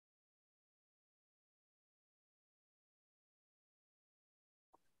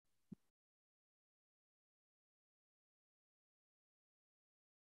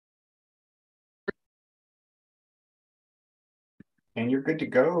And you're good to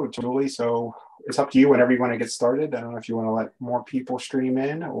go, Julie. So it's up to you whenever you want to get started. I don't know if you want to let more people stream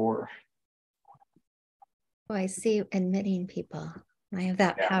in or. Oh, I see admitting people. I have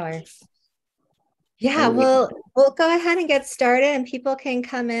that Yeah. power. Yeah, And we'll go ahead and get started and people can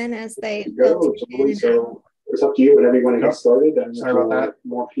come in as they go, filter in Julie. and out. So it's up to you whenever you want to get started. Sorry about that.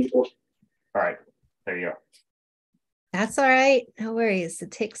 More people. All right. There you go. That's all right. No worries.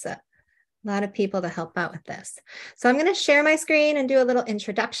 It takes a lot of people to help out with this. So I'm going to share my screen and do a little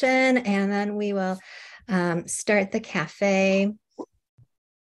introduction, and then we will start the cafe.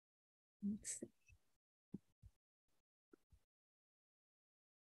 Let's see.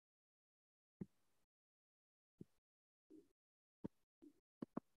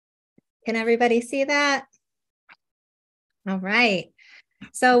 Can everybody see that? All right.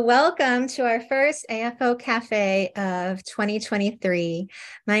 So welcome to our first AFO Café of 2023.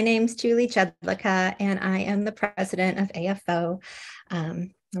 My name's Julie Jedlicka, and I am the president of AFO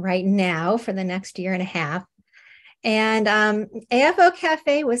right now for the next year and a half. And AFO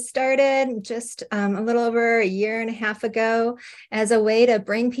Café was started just a little over a year and a half ago as a way to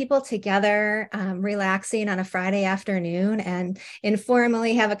bring people together, relaxing on a Friday afternoon and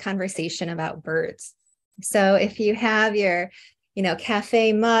informally have a conversation about birds. So if you have your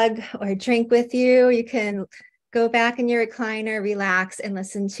cafe mug or drink with you, you can go back in your recliner, relax, and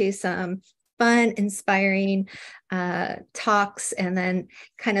listen to some fun, inspiring talks, and then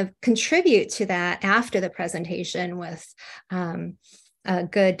kind of contribute to that after the presentation with a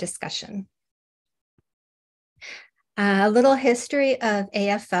good discussion. A little history of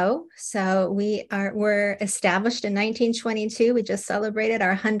AFO. So we're established in 1922. We just celebrated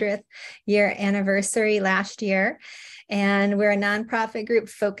our 100th year anniversary last year. And we're a nonprofit group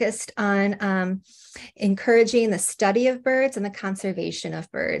focused on encouraging the study of birds and the conservation of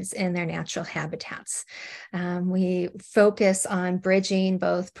birds in their natural habitats. We focus on bridging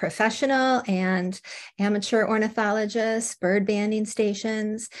both professional and amateur ornithologists, bird banding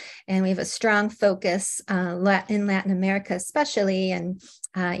stations, and we have a strong focus in Latin America especially, and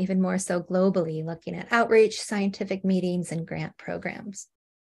even more so globally, looking at outreach, scientific meetings, and grant programs.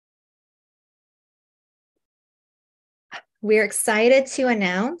 We're excited to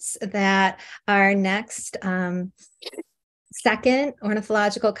announce that our next second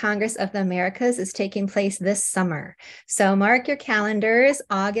Ornithological Congress of the Americas is taking place this summer. So mark your calendars,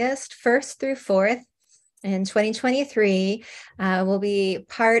 August 1st through 4th. In 2023, will be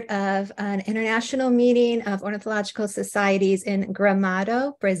part of an international meeting of ornithological societies in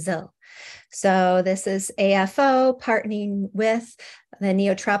Gramado, Brazil. So this is AFO partnering with the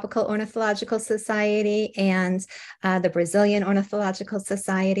Neotropical Ornithological Society and the Brazilian Ornithological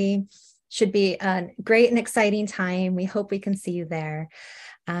Society. Should be a great and exciting time. We hope we can see you there.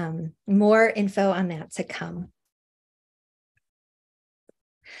 More info on that to come.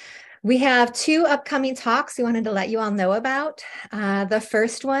 We have two upcoming talks we wanted to let you all know about. The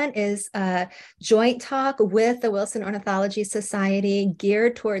first one is a joint talk with the Wilson Ornithology Society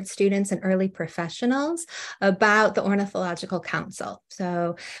geared towards students and early professionals about the Ornithological Council.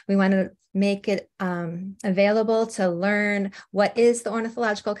 So we want to make it available to learn what is the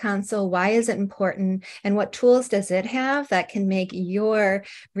Ornithological Council, why is it important, and what tools does it have that can make your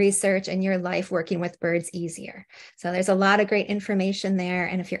research and your life working with birds easier. So there's a lot of great information there,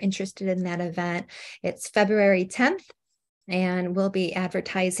 and if you're interested in that event, it's February 10th, and we'll be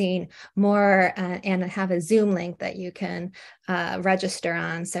advertising more and have a Zoom link that you can register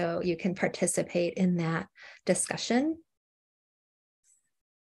on so you can participate in that discussion.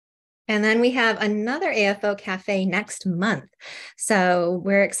 And then we have another AFO Cafe next month. So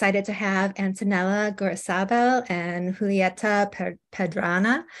we're excited to have Antonella Gorisabel and Julieta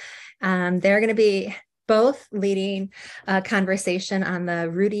Pedrana. They're going to be both leading a conversation on the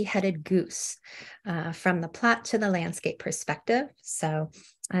ruddy-headed goose from the plot to the landscape perspective. So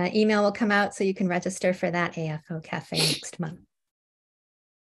email will come out so you can register for that AFO Cafe next month.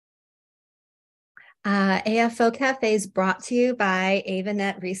 AFO Café is brought to you by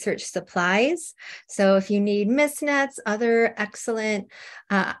AvaNet Research Supplies. So if you need mist nets, other excellent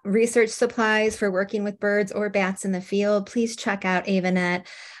research supplies for working with birds or bats in the field, please check out AvaNet.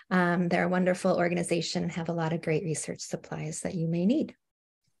 They're a wonderful organization and have a lot of great research supplies that you may need.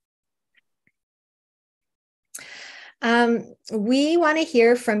 We want to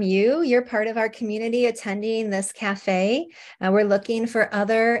hear from you. You're part of our community attending this cafe. We're looking for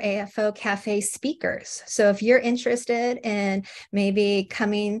other AFO Cafe speakers. So if you're interested in maybe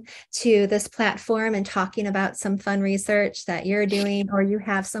coming to this platform and talking about some fun research that you're doing, or you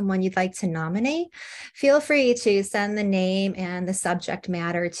have someone you'd like to nominate, feel free to send the name and the subject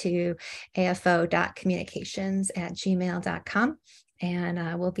matter to afo.communications@gmail.com.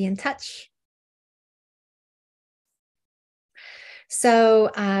 and we'll be in touch.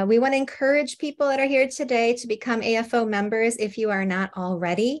 So we want to encourage people that are here today to become AFO members if you are not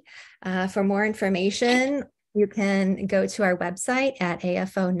already. For more information, you can go to our website at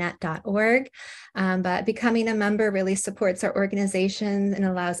afonet.org. But becoming a member really supports our organization and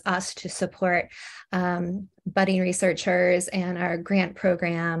allows us to support budding researchers and our grant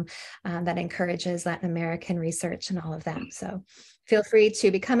program that encourages Latin American research and all of that. So feel free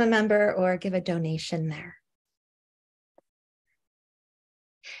to become a member or give a donation there.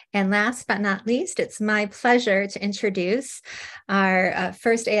 And last but not least, it's my pleasure to introduce our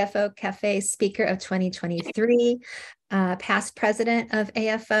first AFO Café speaker of 2023, past president of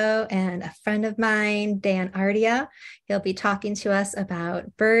AFO and a friend of mine, Dan Ardia. He'll be talking to us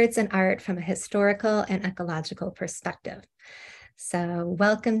about birds and art from a historical and ecological perspective. So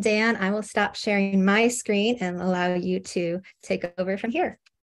welcome, Dan. I will stop sharing my screen and allow you to take over from here.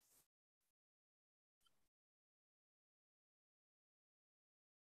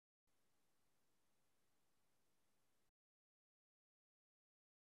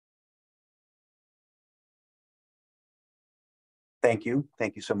 Thank you.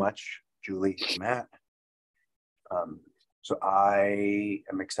 Thank you so much, Julie and Matt. So I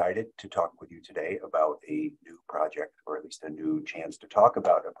am excited to talk with you today about a new project, or at least a new chance to talk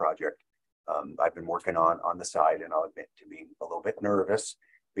about a project I've been working on the side, and I'll admit to being a little bit nervous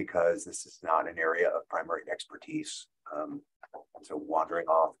because this is not an area of primary expertise. And so wandering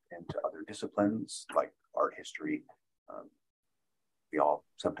off into other disciplines like art history, we all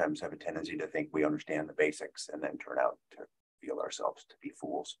sometimes have a tendency to think we understand the basics and then turn out to feel ourselves to be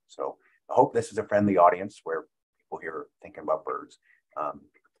fools. So I hope this is a friendly audience where people here are thinking about birds.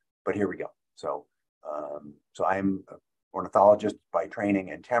 But here we go. So I'm an ornithologist by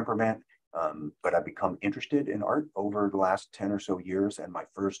training and temperament, but I've become interested in art over the last 10 or so years. And my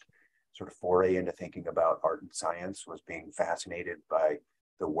first sort of foray into thinking about art and science was being fascinated by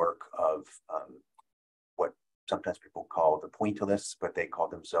the work of what sometimes people call the pointillists, but they call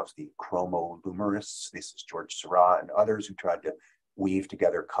themselves the chromolumerists. This is George Seurat and others who tried to weave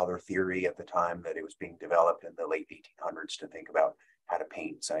together color theory at the time that it was being developed in the late 1800s to think about how to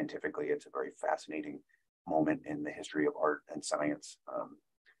paint scientifically. It's a very fascinating moment in the history of art and science.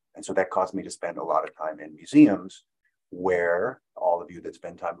 And so that caused me to spend a lot of time in museums where all of you that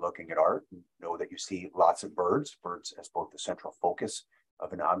spend time looking at art know that you see lots of birds as both the central focus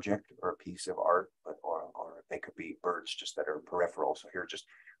of an object or a piece of art, but or they could be birds just that are peripheral. So here are just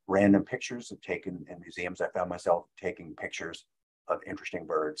random pictures of taken in museums. I found myself taking pictures of interesting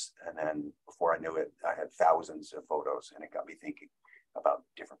birds. And then before I knew it, I had thousands of photos, and it got me thinking about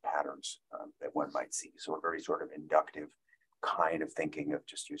different patterns that one might see. So a very sort of inductive kind of thinking of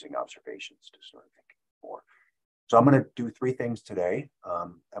just using observations to sort of think more. So I'm going to do three things today.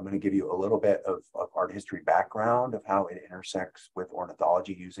 I'm going to give you a little bit of art history background of how it intersects with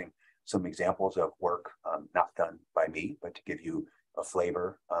ornithology, using some examples of work not done by me, but to give you a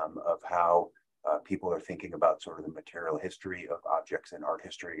flavor of how people are thinking about sort of the material history of objects in art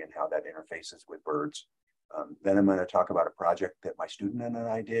history and how that interfaces with birds. Then I'm going to talk about a project that my student and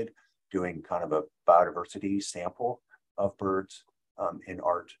I did, doing kind of a biodiversity sample of birds in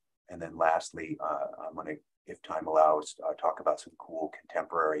art. And then lastly, I'm going to, if time allows, talk about some cool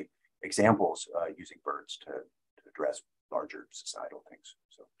contemporary examples using birds to address larger societal things.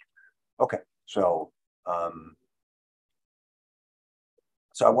 So, okay, so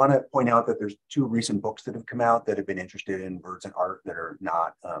I want to point out that there's two recent books that have come out that have been interested in birds and art that are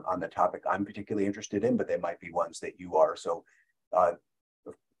not on the topic I'm particularly interested in, but they might be ones that you are. So, of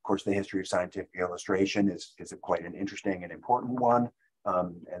course, the history of scientific illustration is quite an interesting and important one.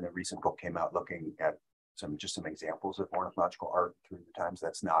 And the recent book came out looking at some examples of ornithological art through the times.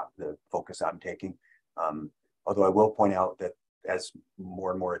 That's not the focus I'm taking. Although I will point out that as more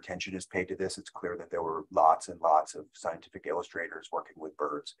and more attention is paid to this, it's clear that there were lots and lots of scientific illustrators working with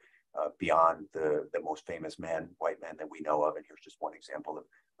birds beyond the most famous men, white men that we know of. And here's just one example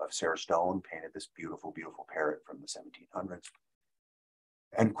of Sarah Stone, painted this beautiful, beautiful parrot from the 1700s.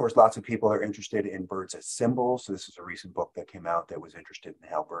 And of course, lots of people are interested in birds as symbols. So this is a recent book that came out that was interested in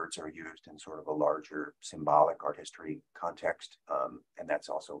how birds are used in sort of a larger symbolic art history context. And that's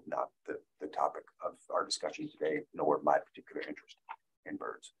also not the topic of our discussion today, nor my particular interest in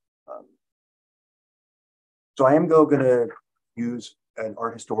birds. So I am going to use an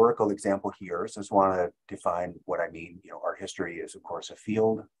art historical example here. So I just want to define what I mean. You know, art history is, of course, a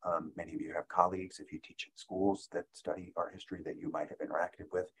field. Many of you have colleagues, if you teach in schools that study art history, that you might have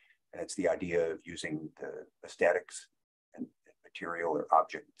interacted with. And it's the idea of using the aesthetics and material or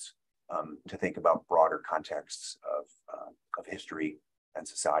objects to think about broader contexts of history and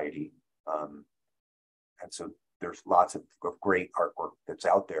society. And so there's lots of great artwork that's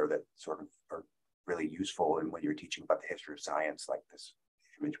out there that sort of are really useful in when you're teaching about the history of science, like this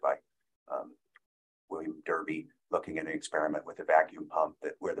image by William Derby looking at an experiment with a vacuum pump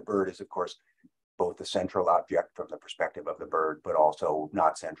where the bird is, of course, both the central object from the perspective of the bird, but also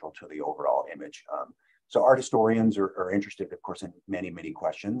not central to the overall image. So art historians are interested, of course, in many, many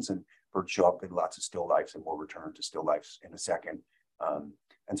questions, and birds show up in lots of still lifes, and we'll return to still lifes in a second.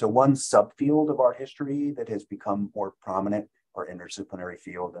 And so one subfield of art history that has become more prominent or interdisciplinary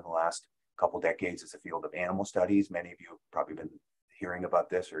field in the last couple decades is the field of animal studies. Many of you have probably been hearing about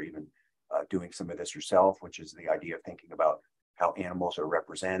this or even doing some of this yourself, which is the idea of thinking about how animals are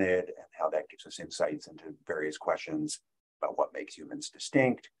represented and how that gives us insights into various questions about what makes humans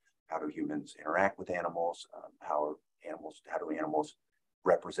distinct, how do humans interact with animals, how do animals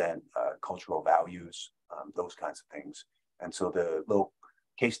represent cultural values, those kinds of things. And so the little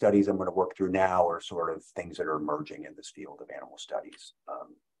case studies I'm going to work through now are sort of things that are emerging in this field of animal studies.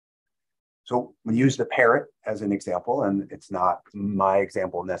 So we use the parrot as an example, and it's not my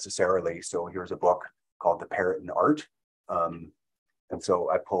example necessarily. So here's a book called The Parrot in Art. And so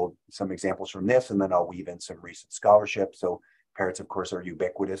I pulled some examples from this, and then I'll weave in some recent scholarship. So parrots, of course, are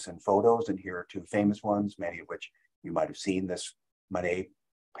ubiquitous in photos, and here are two famous ones, many of which you might have seen. This Monet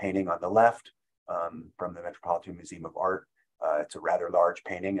painting on the left from the Metropolitan Museum of Art. It's a rather large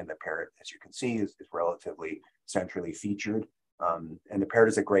painting, and the parrot, as you can see, is relatively centrally featured. And the parrot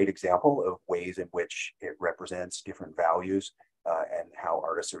is a great example of ways in which it represents different values and how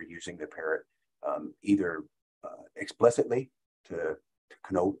artists are using the parrot either explicitly to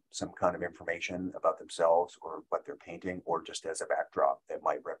connote some kind of information about themselves or what they're painting, or just as a backdrop that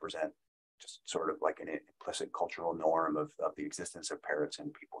might represent just sort of like an implicit cultural norm of the existence of parrots in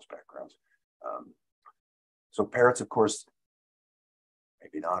people's backgrounds. So parrots, of course,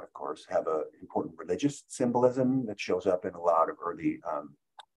 maybe not, of course, have an important religious symbolism that shows up in a lot of early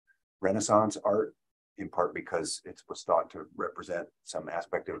Renaissance art, in part because it was thought to represent some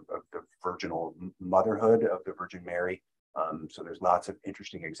aspect of the virginal motherhood of the Virgin Mary. So there's lots of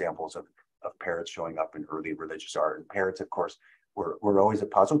interesting examples of parrots showing up in early religious art. And parrots, of course, were always a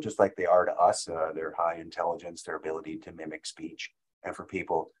puzzle, just like they are to us. Their high intelligence, their ability to mimic speech. And for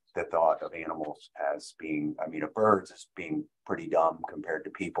people that thought of animals as being, of birds as being pretty dumb compared to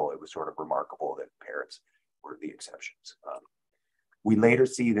people, it was sort of remarkable that parrots were the exceptions. We later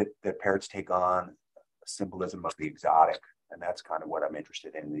see that parrots take on a symbolism of the exotic, and that's kind of what I'm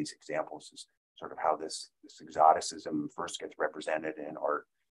interested in these examples, is sort of how this exoticism first gets represented in art,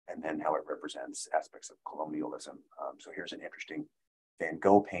 and then how it represents aspects of colonialism. So here's an interesting Van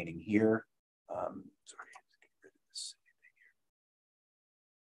Gogh painting here.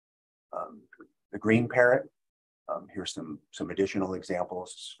 The green parrot. Here's some additional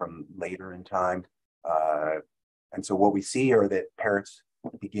examples from later in time. And so what we see are that parrots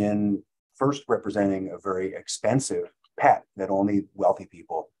begin first representing a very expensive pet that only wealthy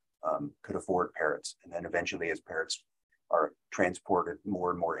people could afford parrots. And then eventually, as parrots are transported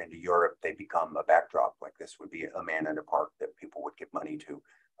more and more into Europe, they become a backdrop. Like this would be a man in a park that people would give money to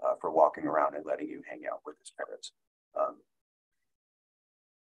for walking around and letting you hang out with his parrots.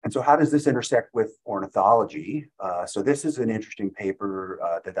 And so how does this intersect with ornithology? So this is an interesting paper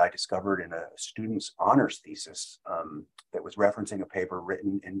that I discovered in a student's honors thesis that was referencing a paper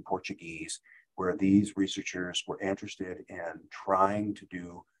written in Portuguese, where these researchers were interested in trying to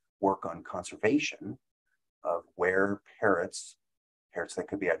do work on conservation of where parrots that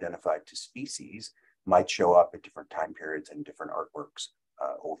could be identified to species, might show up at different time periods and different artworks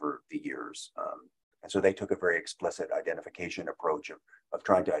over the years. And so they took a very explicit identification approach of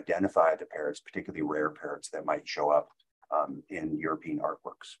trying to identify the parrots, particularly rare parrots that might show up in European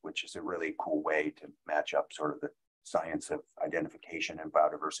artworks, which is a really cool way to match up sort of the science of identification and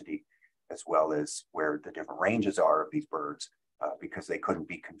biodiversity, as well as where the different ranges are of these birds, because they couldn't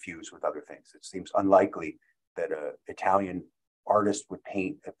be confused with other things. It seems unlikely that an Italian artist would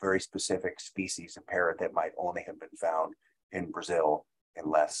paint a very specific species of parrot that might only have been found in Brazil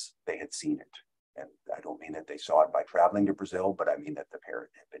unless they had seen it. And I don't mean that they saw it by traveling to Brazil, but I mean that the parrot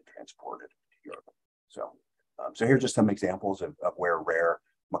had been transported to Europe. So, so here's just some examples of where rare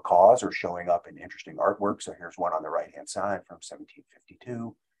macaws are showing up in interesting artwork. So here's one on the right-hand side from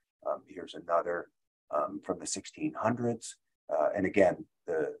 1752. Here's another from the 1600s. And again,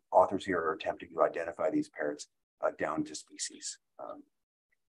 the authors here are attempting to identify these parrots down to species.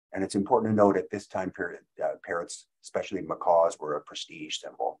 And it's important to note at this time period, parrots, especially macaws, were a prestige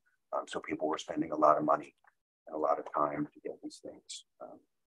symbol. So people were spending a lot of money and a lot of time to get these things.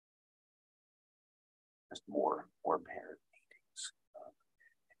 Just more parrot paintings.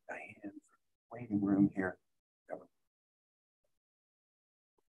 waiting room here.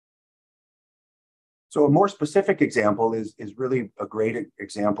 So a more specific example is really a great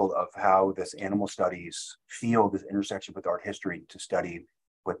example of how this animal studies field is intersection with art history to study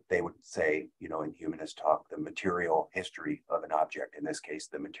what they would say, you know, in humanist talk, the material history of an object. In this case,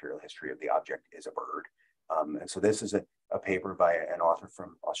 the material history of the object is a bird. And so this is a paper by an author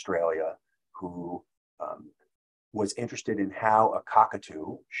from Australia who was interested in how a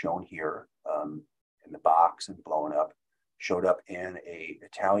cockatoo, shown here in the box and blown up, showed up in an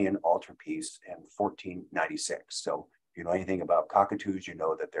Italian altarpiece in 1496. So if you know anything about cockatoos, you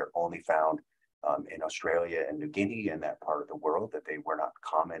know that they're only found in Australia and New Guinea and that part of the world, that they were not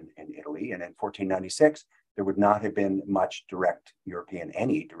common in Italy. And in 1496, there would not have been much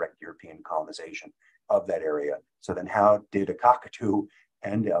any direct European colonization of that area. So then how did a cockatoo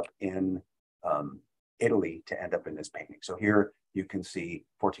end up in Italy to end up in this painting? So here you can see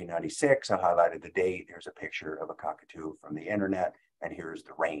 1496, I highlighted the date. Here's a picture of a cockatoo from the internet, and here's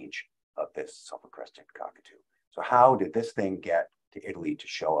the range of this sulfur-crested cockatoo. So how did this thing get to Italy to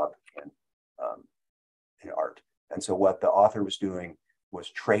show up in art? And so what the author was doing was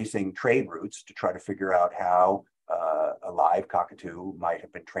tracing trade routes to try to figure out how a live cockatoo might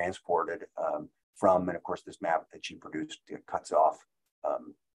have been transported from, and of course this map that she produced cuts off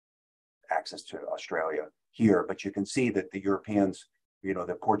access to Australia here, but you can see that the Europeans, you know,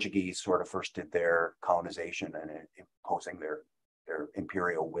 the Portuguese sort of first did their colonization and imposing their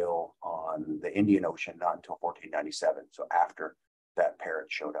imperial will on the Indian Ocean, not until 1497. So after that parrot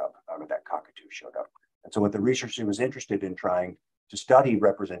showed up, or that cockatoo showed up. And so what the researcher was interested in trying to study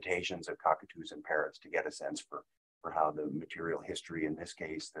representations of cockatoos and parrots to get a sense for how the material history, in this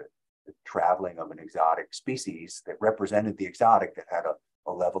case, the traveling of an exotic species that represented the exotic, that had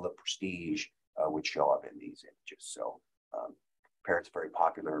a level of prestige, would show up in these images. So parrots very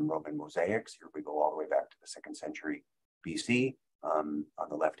popular in Roman mosaics. Here we go all the way back to the 2nd century BC. On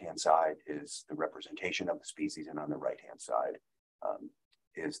the left-hand side is the representation of the species, and on the right-hand side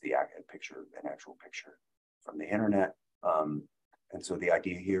is the actual picture from the internet. And so the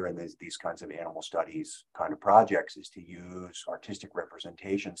idea here in these kinds of animal studies kind of projects is to use artistic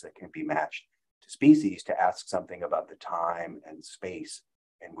representations that can be matched to species to ask something about the time and space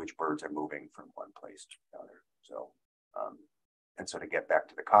in which birds are moving from one place to another. So, and so to get back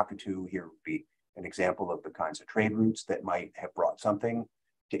to the cockatoo, here would be an example of the kinds of trade routes that might have brought something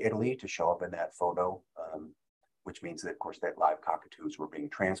to Italy to show up in that photo, which means that, of course, that live cockatoos were being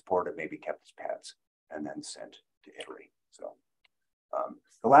transported, maybe kept as pets, and then sent to Italy. So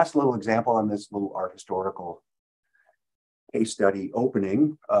the last little example on this little art historical case study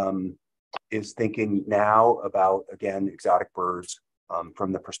opening is thinking now about, again, exotic birds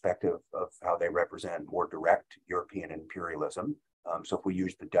from the perspective of how they represent more direct European imperialism. So if we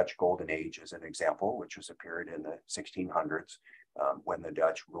use the Dutch Golden Age as an example, which was a period in the 1600s when the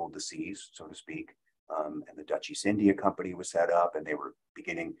Dutch ruled the seas, so to speak, and the Dutch East India Company was set up, and they were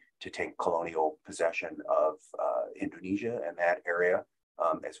beginning to take colonial possession of Indonesia and that area,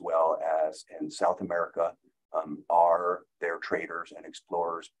 as well as in South America, are their traders and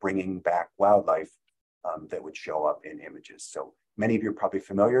explorers bringing back wildlife that would show up in images. So many of you are probably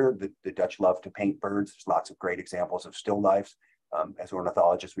familiar, the Dutch love to paint birds. There's lots of great examples of still lifes. As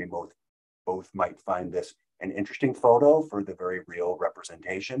ornithologists, we both might find this an interesting photo for the very real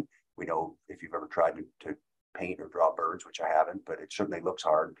representation. We know if you've ever tried to paint or draw birds, which I haven't, but it certainly looks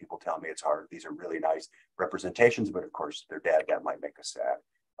hard. People tell me it's hard. These are really nice representations, but of course they're dead. That might make us sad.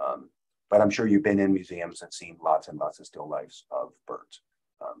 But I'm sure you've been in museums and seen lots and lots of still lifes of birds.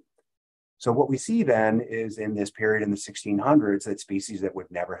 So what we see then is in this period in the 1600s that species that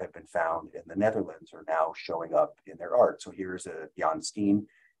would never have been found in the Netherlands are now showing up in their art. So here's a Jan Steen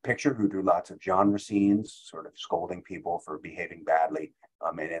picture who drew lots of genre scenes, sort of scolding people for behaving badly.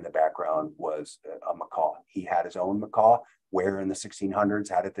 And in the background was a macaw. He had his own macaw. Where in the 1600s,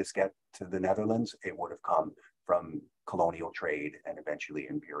 how did this get to the Netherlands? It would have come from colonial trade and eventually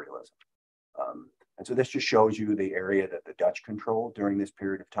imperialism. And so this just shows you the area that the Dutch controlled during this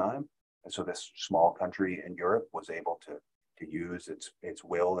period of time. And so this small country in Europe was able to use its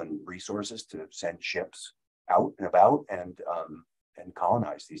will and resources to send ships out and about and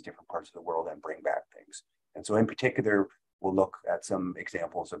colonize these different parts of the world and bring back things. And so in particular, we'll look at some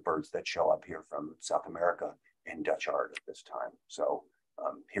examples of birds that show up here from South America in Dutch art at this time. So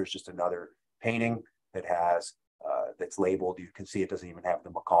here's just another painting that has, that's labeled. You can see it doesn't even have the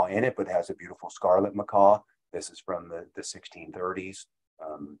macaw in it, but it has a beautiful scarlet macaw. This is from the 1630s.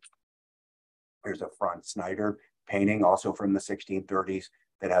 Here's a Franz Snyder painting, also from the 1630s,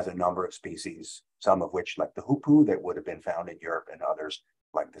 that has a number of species, some of which, like the hoopoe, that would have been found in Europe, and others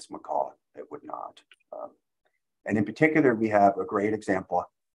like this macaw, it would not. And in particular, we have a great example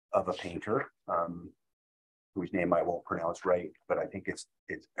of a painter whose name I won't pronounce right, but I think it's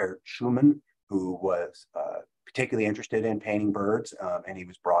Eric Schumann, who was particularly interested in painting birds, and he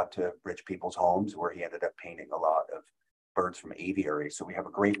was brought to rich people's homes where he ended up painting a lot of birds from aviaries. So we have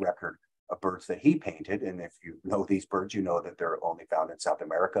a great record of birds that he painted, and if you know these birds, you know that they're only found in South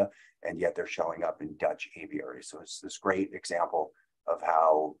America, and yet they're showing up in Dutch aviaries. So it's this great example of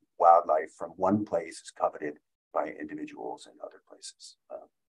how wildlife from one place is coveted by individuals in other places.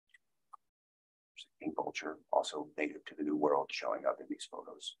 King vulture, also native to the New World, showing up in these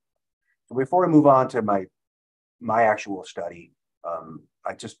photos. So before I move on to my actual study,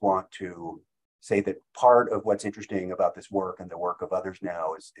 I just want to say that part of what's interesting about this work and the work of others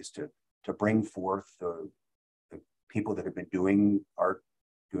now is to bring forth the people that have been doing art,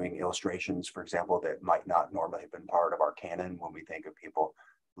 doing illustrations, for example, that might not normally have been part of our canon when we think of people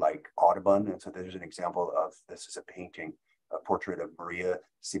like Audubon. And so there's an example of, this is a painting, a portrait of Maria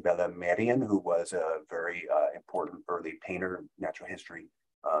Sibilla Merian, who was a very important early painter, natural history,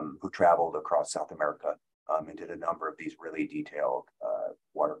 who traveled across South America and did a number of these really detailed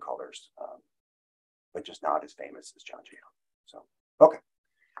watercolors, but just not as famous as John J. So, okay.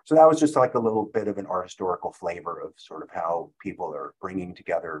 So that was just like a little bit of an art historical flavor of sort of how people are bringing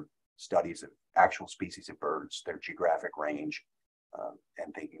together studies of actual species of birds, their geographic range,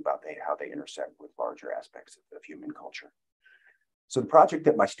 and thinking about how they intersect with larger aspects of human culture. So the project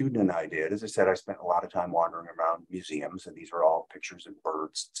that my student and I did, as I said, I spent a lot of time wandering around museums, and these are all pictures of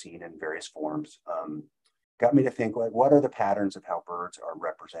birds seen in various forms. Got me to think, like, what are the patterns of how birds are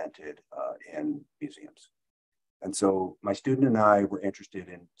represented in museums? And so my student and I were interested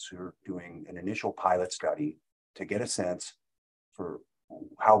in sort of doing an initial pilot study to get a sense for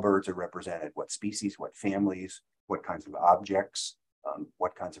how birds are represented, what species, what families, what kinds of objects,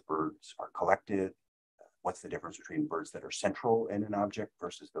 what kinds of birds are collected, what's the difference between birds that are central in an object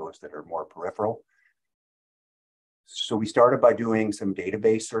versus those that are more peripheral. So we started by doing some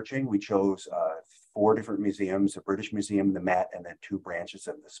database searching. We chose 4 different museums, the British Museum, the Met, and then 2 branches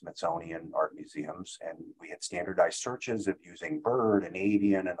of the Smithsonian Art Museums. And we had standardized searches of using bird and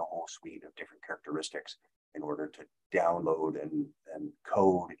avian and a whole suite of different characteristics in order to download and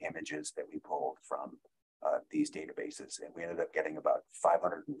code images that we pulled from these databases. And we ended up getting about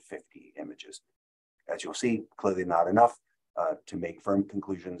 550 images. As you'll see, clearly not enough to make firm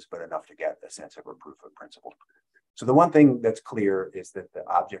conclusions, but enough to get a sense of a proof of principle. So the one thing that's clear is that the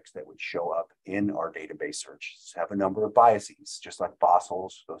objects that would show up in our database searches have a number of biases, just like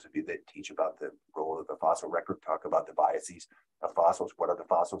fossils. Those of you that teach about the role of the fossil record talk about the biases of fossils. What are the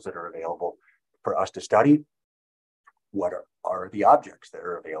fossils that are available for us to study? What are the objects that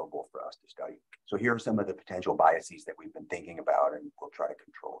are available for us to study? So here are some of the potential biases that we've been thinking about, and we'll try to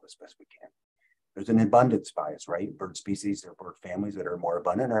control as best we can. There's an abundance bias, right? Bird species or bird families that are more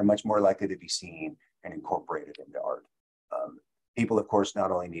abundant are much more likely to be seen and incorporated into art. People, of course,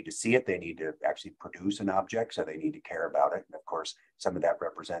 not only need to see it, they need to actually produce an object, so they need to care about it. And of course, some of that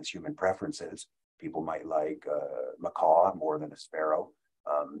represents human preferences. People might like a macaw more than a sparrow.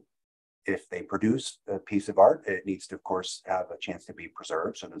 If they produce a piece of art, it needs to, of course, have a chance to be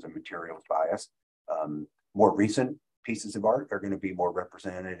preserved. So there's a materials bias. More recent pieces of art are going to be more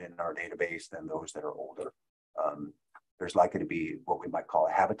represented in our database than those that are older. There's likely to be what we might call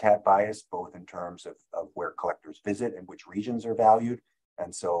a habitat bias, both in terms of where collectors visit and which regions are valued.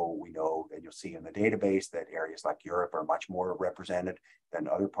 And so we know, and you'll see in the database, that areas like Europe are much more represented than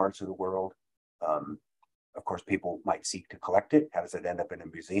other parts of the world. Of course, people might seek to collect it. How does it end up in a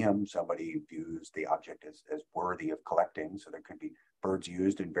museum? Somebody views the object as worthy of collecting. So there could be birds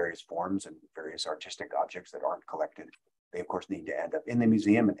used in various forms and various artistic objects that aren't collected. They, of course, need to end up in the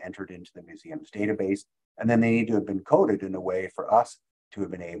museum and entered into the museum's database. And then they need to have been coded in a way for us to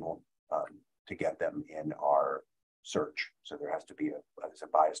have been able to get them in our search. So there has to be a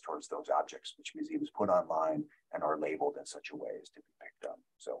bias towards those objects, which museums put online and are labeled in such a way as to be picked up.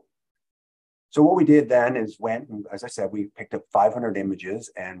 So what we did then is went, and as I said, we picked up 500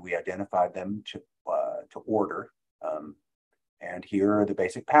 images and we identified them to order. And here are the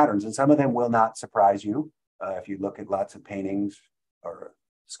basic patterns. And some of them will not surprise you. If you look at lots of paintings or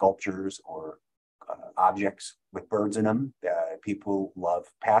sculptures or objects with birds in them, people love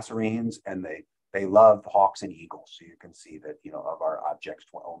passerines, and they love hawks and eagles. So you can see that, you know, of our objects,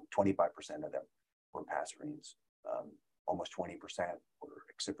 25% of them were passerines. Almost 20% were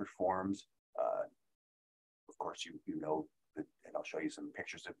accipitriforms. Of course, you know, and I'll show you some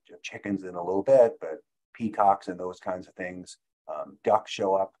pictures of chickens in a little bit, but peacocks and those kinds of things. Ducks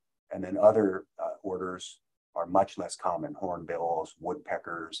show up, and then other orders are much less common: hornbills,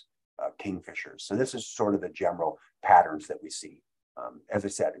 woodpeckers, kingfishers. So this is sort of the general patterns that we see. As I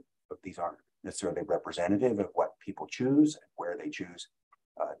said, these aren't necessarily representative of what people choose and where they choose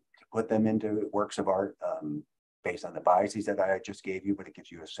to put them into works of art based on the biases that I just gave you, but it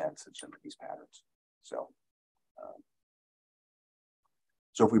gives you a sense of some of these patterns. So,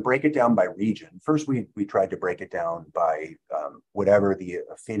 so if we break it down by region, first we tried to break it down by whatever the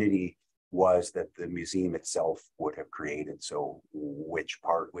affinity was that the museum itself would have created. So which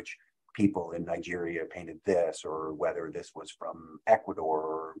people in Nigeria painted this, or whether this was from Ecuador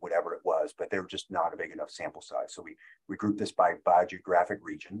or whatever it was, but they were just not a big enough sample size. So we grouped this by biogeographic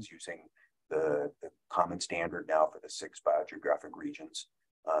regions using the common standard now for the 6 biogeographic regions,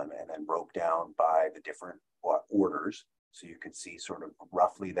 and then broke down by the different orders. So you can see sort of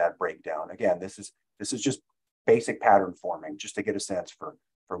roughly that breakdown. Again, this is just basic pattern forming, just to get a sense for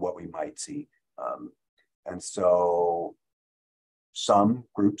what we might see. And so some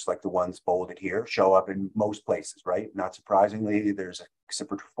groups, like the ones bolded here, show up in most places, right? Not surprisingly, there's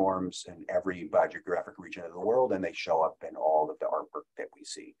accipiter in every biogeographic region of the world, and they show up in all of the artwork that we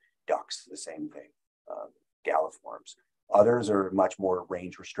see. Ducks, the same thing, galliforms. Others are much more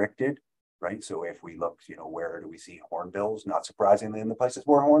range restricted, right? So if we look, where do we see hornbills? Not surprisingly, in the places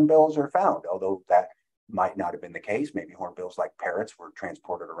where hornbills are found, although that might not have been the case. Maybe hornbills, like parrots, were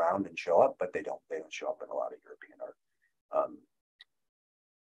transported around and show up, but they don't show up in a lot of European art.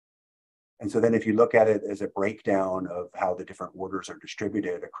 And so then if you look at it as a breakdown of how the different orders are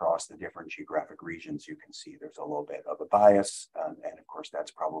distributed across the different geographic regions, you can see there's a little bit of a bias. And of course, that's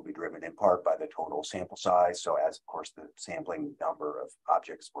probably driven in part by the total sample size. So as, of course, the sampling number of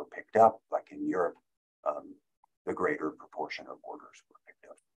objects were picked up, like in Europe, the greater proportion of orders were picked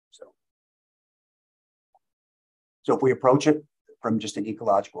up. So if we approach it from just an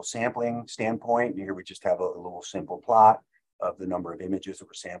ecological sampling standpoint, here we just have a little simple plot of the number of images that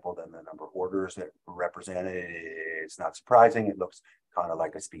were sampled and the number of orders that were represented. It's not surprising. It looks kind of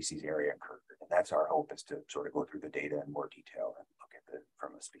like a species area curve. And that's our hope, is to sort of go through the data in more detail and look at it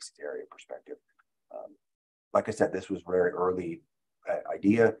from a species area perspective. Like I said, this was very early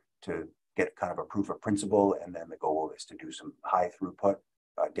idea to get kind of a proof of principle. And then the goal is to do some high throughput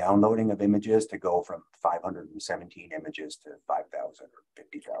downloading of images, to go from 517 images to 5,000 or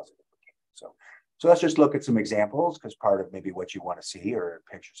 50,000. So let's just look at some examples, because part of maybe what you want to see are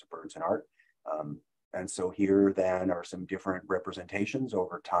pictures of birds in art. And so here then are some different representations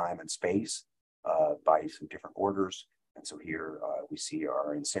over time and space by some different orders. And so here we see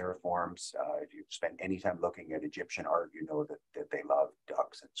our inseriforms. If you spend any time looking at Egyptian art, you know that they love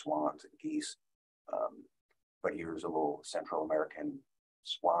ducks and swans and geese. But here's a little Central American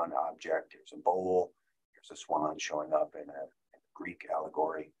swan object. Here's a bowl. Here's a swan showing up in a Greek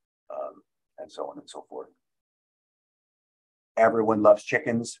allegory. And so on and so forth. Everyone loves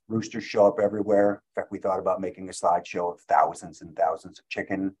chickens. Roosters show up everywhere. In fact, we thought about making a slideshow of thousands and thousands of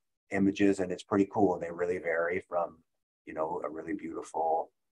chicken images, and it's pretty cool. And they really vary from, a really beautiful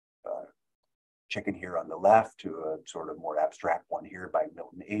chicken here on the left to a sort of more abstract one here by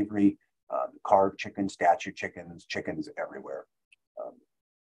Milton Avery. Carved chickens, statue chickens, chickens everywhere.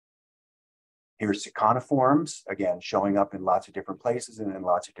 Here's econiforms, again, showing up in lots of different places and in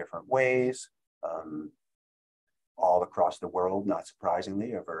lots of different ways, all across the world, not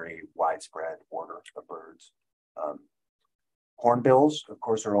surprisingly, a very widespread order of birds. Hornbills, of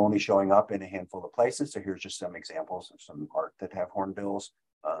course, are only showing up in a handful of places. So here's just some examples of some art that have hornbills.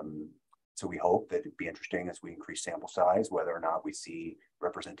 So we hope that it'd be interesting as we increase sample size, whether or not we see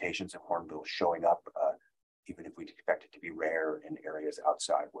representations of hornbills showing up, even if we expect it to be rare in areas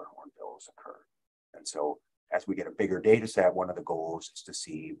outside where hornbills occur. And so as we get a bigger data set, one of the goals is to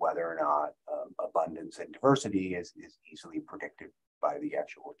see whether or not abundance and diversity is easily predicted by the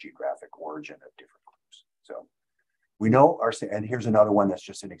actual geographic origin of different groups. So we know and here's another one that's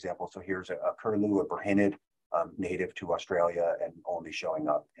just an example. So here's a curlew, a berhinid, native to Australia and only showing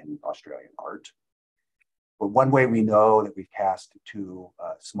up in Australian art. But one way we know that we've cast too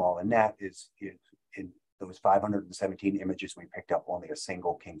small a net is in those 517 images, we picked up only a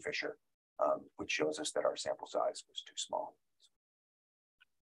single kingfisher, which shows us that our sample size was too small.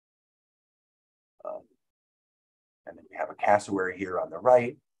 And then we have a cassowary here on the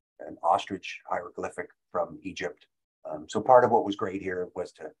right, an ostrich hieroglyphic from Egypt. So part of what was great here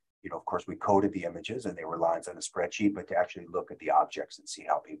was to, of course, we coded the images and they were lines on a spreadsheet, but to actually look at the objects and see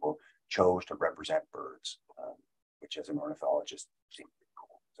how people chose to represent birds, which as an ornithologist seemed pretty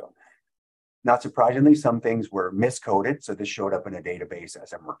cool. So not surprisingly, some things were miscoded. So this showed up in a database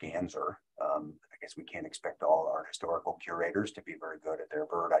as a merganser, a guess we can't expect all our historical curators to be very good at their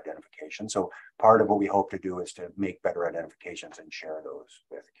bird identification. So part of what we hope to do is to make better identifications and share those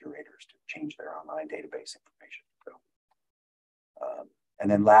with curators to change their online database information. So, and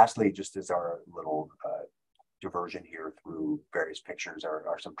then lastly, just as our little diversion here through various pictures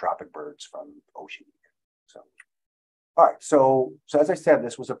are some tropic birds from Oceania. So, all right, so as I said,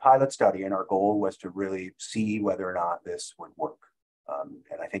 this was a pilot study, and our goal was to really see whether or not this would work.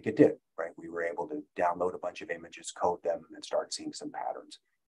 And I think it did, right? We were able to download a bunch of images, code them, and start seeing some patterns.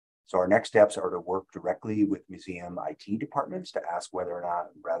 So our next steps are to work directly with museum IT departments to ask whether or not,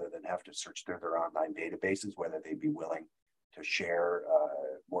 rather than have to search through their online databases, whether they'd be willing to share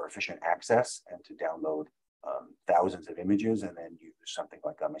more efficient access and to download thousands of images and then use something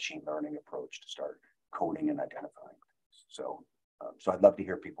like a machine learning approach to start coding and identifying. So, so I'd love to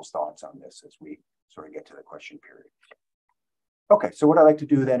hear people's thoughts on this as we sort of get to the question period. Okay, so what I'd like to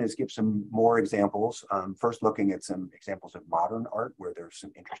do then is give some more examples. First, looking at some examples of modern art where there's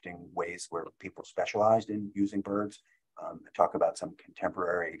some interesting ways where people specialized in using birds. Talk about some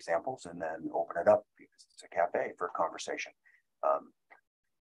contemporary examples and then open it up because it's a cafe for conversation.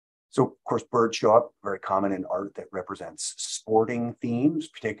 So of course, birds show up very common in art that represents sporting themes,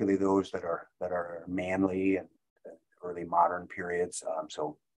 particularly those that are manly and early modern periods.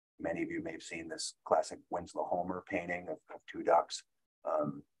 So many of you may have seen this classic Winslow Homer painting of two ducks.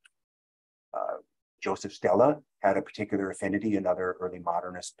 Joseph Stella had a particular affinity, another early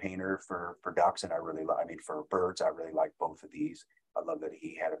modernist painter for ducks, and for birds, I really like both of these. I love that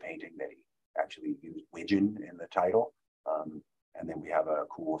he had a painting that he actually used widgeon in the title. And then we have a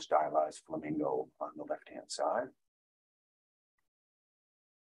cool stylized flamingo on the left-hand side.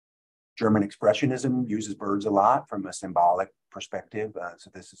 German Expressionism uses birds a lot from a symbolic perspective.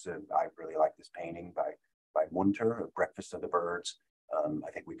 So this is I really like this painting by Munter, Breakfast of the Birds.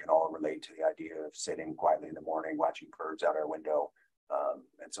 I think we can all relate to the idea of sitting quietly in the morning, watching birds out our window.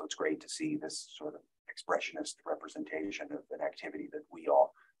 And so it's great to see this sort of expressionist representation of an activity that we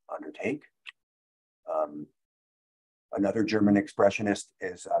all undertake. Another German expressionist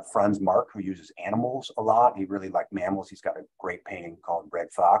is Franz Marc, who uses animals a lot. He really liked mammals. He's got a great painting called Red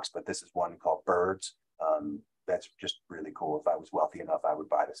Fox, but this is one called Birds. That's just really cool. If I was wealthy enough, I would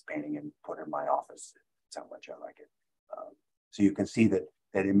buy this painting and put it in my office. That's how much I like it. So you can see that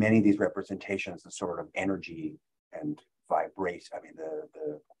in many of these representations, the sort of energy and vibration,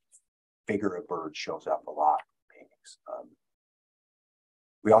 the figure of birds shows up a lot in paintings.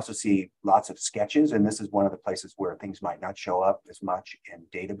 We also see lots of sketches, and this is one of the places where things might not show up as much in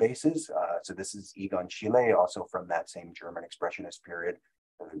databases. So this is Egon Schiele, also from that same German Expressionist period.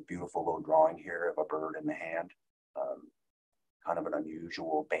 A beautiful little drawing here of a bird in the hand. Kind of an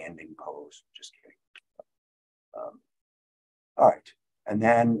unusual banding pose, just kidding. All right, and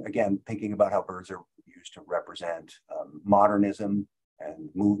then again, thinking about how birds are used to represent modernism and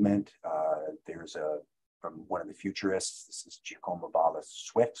movement. There's from one of the futurists, this is Giacomo Balla's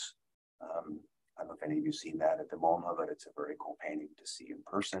Swifts. I don't know if any of you have seen that at the MoMA, but it's a very cool painting to see in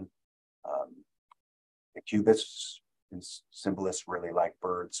person. The Cubists and symbolists really like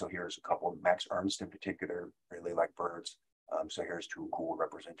birds. So here's a couple, Max Ernst in particular, really like birds. So here's two cool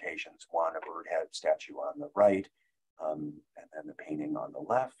representations. One, a bird head statue on the right, and then the painting on the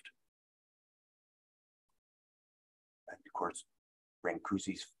left. And of course,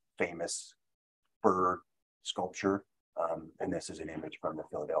 Brancusi's famous bird sculpture, and this is an image from the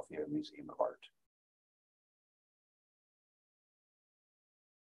Philadelphia Museum of Art.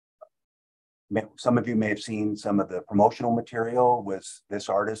 Some of you may have seen some of the promotional material. Was this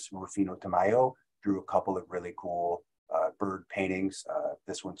artist, Rufino Tamayo, drew a couple of really cool bird paintings.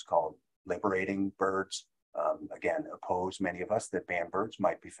 This one's called Liberating Birds. Again, a pose many of us that ban birds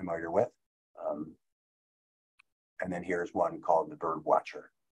might be familiar with. And then here's one called The Bird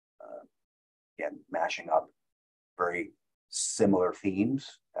Watcher. Again, mashing up very similar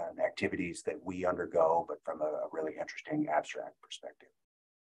themes and activities that we undergo, but from a really interesting abstract perspective.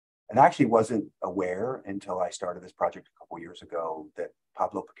 And I actually wasn't aware until I started this project a couple years ago that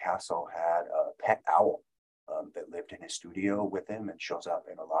Pablo Picasso had a pet owl that lived in his studio with him and shows up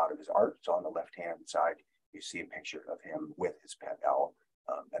in a lot of his art. So on the left-hand side, you see a picture of him with his pet owl.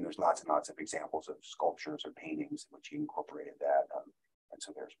 And there's lots and lots of examples of sculptures or paintings in which he incorporated that. And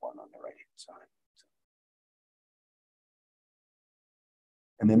so there's one on the right-hand side. So.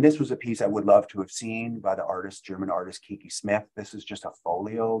 And then this was a piece I would love to have seen by the artist, German artist Kiki Smith. This is just a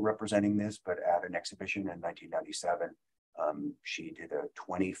folio representing this, but at an exhibition in 1997, she did a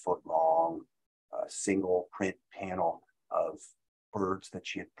 20-foot long single print panel of birds that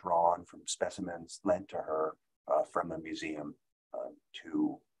she had drawn from specimens lent to her from a museum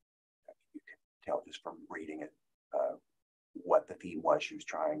to, you can tell just from reading it what the theme was she was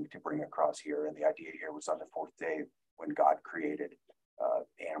trying to bring across here. And the idea here was on the fourth day when God created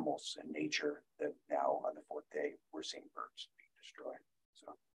animals and nature, that now on the fourth day we're seeing birds being destroyed.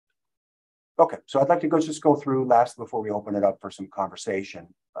 So, okay, so I'd like to just go through last before we open it up for some conversation.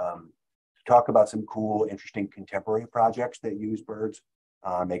 Talk about some cool, interesting contemporary projects that use birds.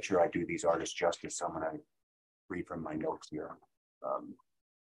 Make sure I do these artists justice. So I'm going to read from my notes here.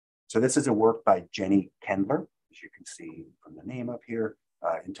 So this is a work by Jenny Kendler, as you can see from the name up here,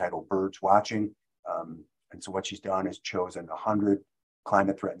 entitled Birds Watching. And so what she's done is chosen 100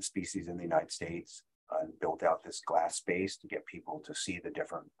 climate-threatened species in the United States and built out this glass space to get people to see the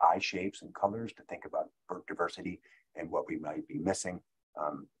different eye shapes and colors, to think about bird diversity and what we might be missing.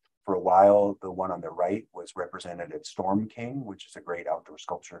 For a while, the one on the right was represented at Storm King, which is a great outdoor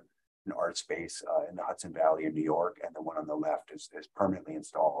sculpture and art space in the Hudson Valley in New York. And the one on the left is permanently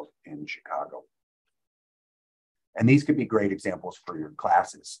installed in Chicago. And these could be great examples for your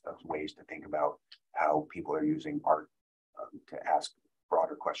classes of ways to think about how people are using art to ask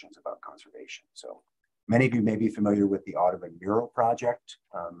broader questions about conservation. So many of you may be familiar with the Audubon Mural Project,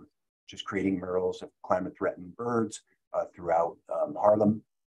 just creating murals of climate-threatened birds throughout Harlem.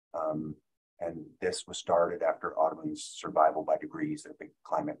 And this was started after Audubon's Survival by Degrees, a big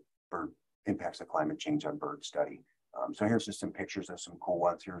bird impacts of climate change on bird study. So here's just some pictures of some cool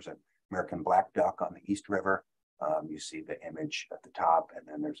ones. Here's an American black duck on the East River. You see the image at the top, and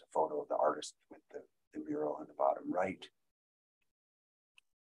then there's a photo of the artist with the mural on the bottom right.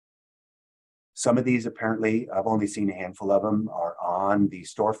 Some of these, apparently, I've only seen a handful of them, are on the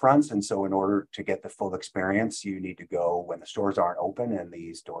storefronts. And so in order to get the full experience, you need to go when the stores aren't open and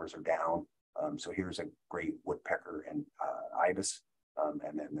these doors are down. So here's a great woodpecker and ibis.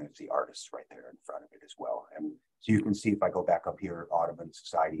 And then there's the artist right there in front of it as well. And so you can see, if I go back up here, Audubon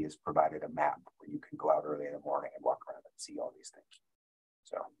Society has provided a map where you can go out early in the morning and walk around and see all these things.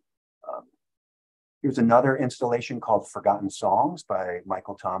 So here's another installation called Forgotten Songs by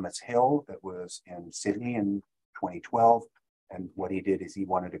Michael Thomas Hill that was in Sydney in 2012. And what he did is he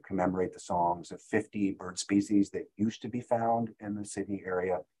wanted to commemorate the songs of 50 bird species that used to be found in the Sydney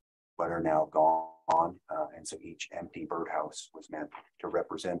area, but are now gone. And so each empty birdhouse was meant to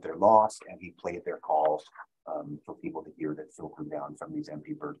represent their loss, and he played their calls for people to hear that filtered down from these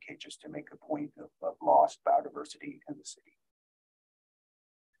empty bird cages to make a point of lost biodiversity in the city.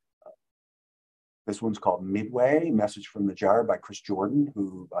 This one's called Midway, Message from the Jar by Chris Jordan,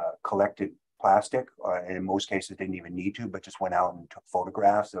 who collected plastic, and in most cases didn't even need to, but just went out and took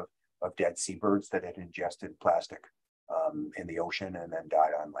photographs of dead seabirds that had ingested plastic in the ocean and then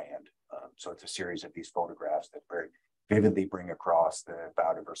died on land. So it's a series of these photographs that very vividly bring across the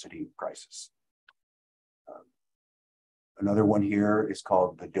biodiversity crisis. Another one here is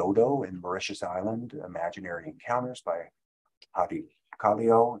called The Dodo in Mauritius Island, Imaginary Encounters by Hadi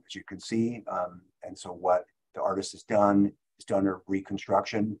Khalio, as you can see. And so what the artist has done a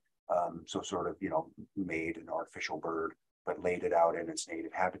reconstruction. So sort of, made an artificial bird, but laid it out in its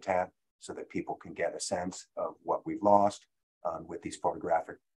native habitat so that people can get a sense of what we've lost with these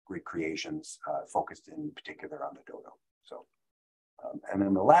photographic recreations focused in particular on the dodo. So, and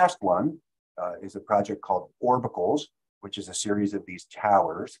then the last one is a project called Orbicals, which is a series of these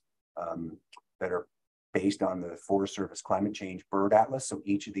towers that are based on the Forest Service Climate Change Bird Atlas. So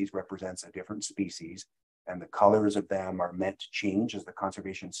each of these represents a different species, and the colors of them are meant to change as the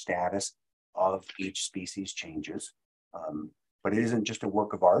conservation status of each species changes. But it isn't just a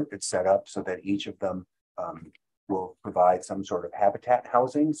work of art. It's set up so that each of them will provide some sort of habitat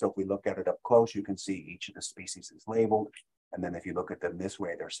housing. So if we look at it up close, you can see each of the species is labeled. And then if you look at them this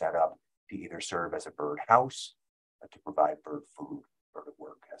way, they're set up to either serve as a bird house, to provide bird food, or to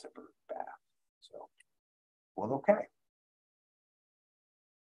work as a bird bath. So, well, okay.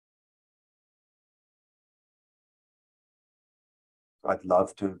 I'd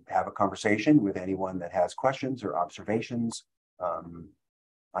love to have a conversation with anyone that has questions or observations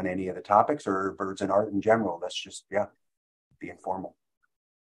on any of the topics or birds and art in general. Let's just, be informal.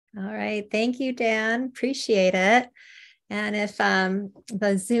 All right. Thank you, Dan. Appreciate it. And if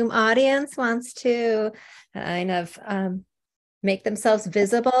the Zoom audience wants to kind of make themselves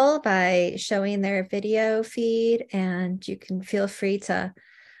visible by showing their video feed, and you can feel free to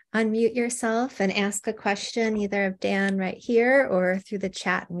unmute yourself and ask a question either of Dan right here or through the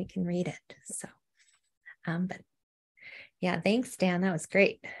chat, and we can read it. So, but yeah, thanks, Dan. That was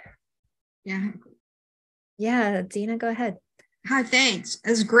great. Yeah, Dina, go ahead. Hi, thanks.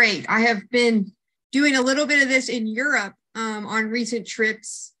 That's great. I have been doing a little bit of this in Europe on recent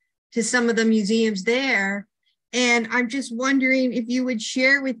trips to some of the museums there. And I'm just wondering if you would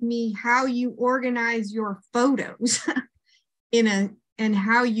share with me how you organize your photos and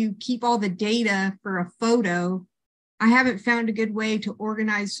how you keep all the data for a photo. I haven't found a good way to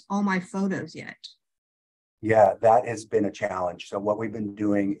organize all my photos yet. Yeah, that has been a challenge. So what we've been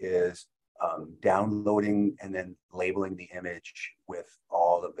doing is downloading and then labeling the image with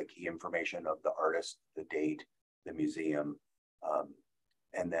all of the key information of the artist, the date, the museum,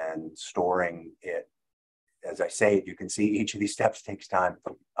 and then storing it. As I say, you can see each of these steps takes time.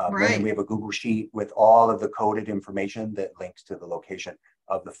 Right. Then we have a Google Sheet with all of the coded information that links to the location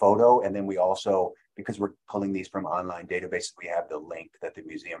of the photo. And then we also, because we're pulling these from online databases, we have the link that the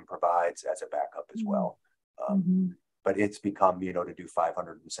museum provides as a backup as well. But it's become, to do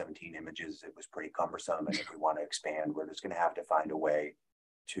 517 images, it was pretty cumbersome. And if we want to expand, we're just going to have to find a way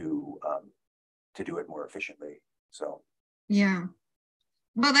to do it more efficiently. So, yeah.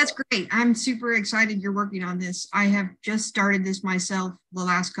 Well, that's great. I'm super excited you're working on this. I have just started this myself the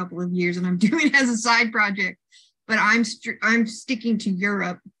last couple of years, and I'm doing it as a side project. But I'm sticking to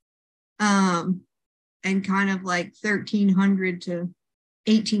Europe, and kind of like 1300 to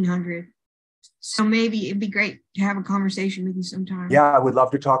 1800. So maybe it'd be great to have a conversation with you sometime. Yeah, I would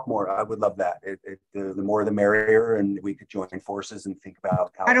love to talk more. I would love that. The more the merrier, and we could join forces and think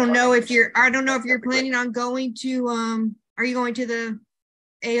about how. I don't know if you're planning on going to. Are you going to the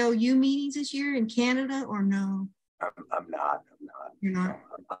AOU meetings this year in Canada or no? I'm not. You're not.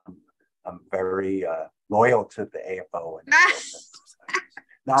 I'm very loyal to the AFO. And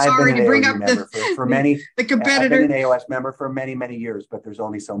now, sorry to bring up for many the competitor. I've been an AOS member for many years, but there's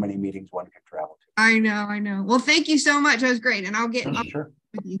only so many meetings one can travel to. I know. Well, thank you so much. That was great, and I'll get sure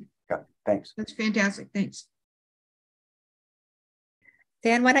with you. Yeah, thanks. That's fantastic. Thanks.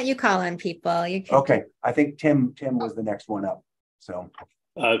 Dan, why don't you call on people? Okay, I think Tim was the next one up. So.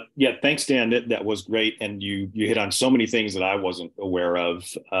 Yeah, thanks, Dan. That was great, and you hit on so many things that I wasn't aware of.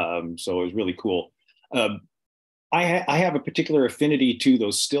 So it was really cool. I have a particular affinity to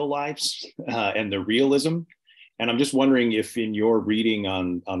those still lifes and the realism, and I'm just wondering if, in your reading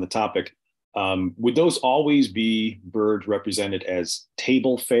on the topic, would those always be birds represented as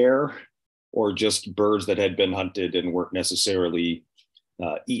table fare, or just birds that had been hunted and weren't necessarily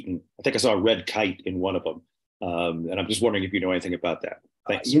eaten? I think I saw a red kite in one of them, and I'm just wondering if you know anything about that.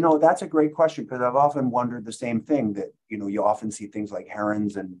 Thanks. That's a great question, because I've often wondered the same thing, that, you often see things like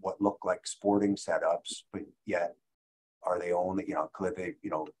herons and what look like sporting setups, but yet are they only, clearly,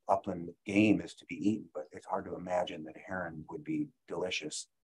 upland game is to be eaten, but it's hard to imagine that a heron would be delicious.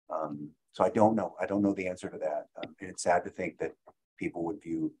 So I don't know. I don't know the answer to that. And it's sad to think that people would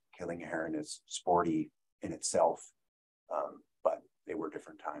view killing a heron as sporty in itself. But they were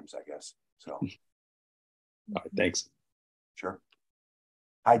different times, I guess. So. All right, thanks. Sure.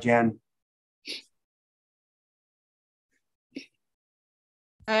 Hi, Jen.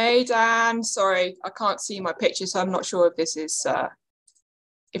 Hey, Dan. Sorry, I can't see my picture, so I'm not sure if this is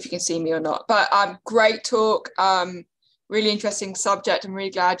if you can see me or not. But great talk. Really interesting subject. I'm really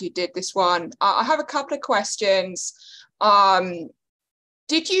glad you did this one. I have a couple of questions.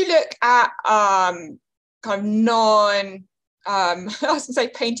 Did you look at kind of non I was going to say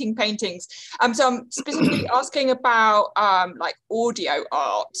paintings. So I'm specifically asking about like audio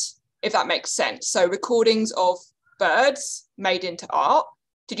art, if that makes sense. So recordings of birds made into art.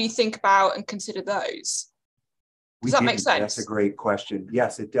 Did you think about and consider those? Does that make sense? That's a great question.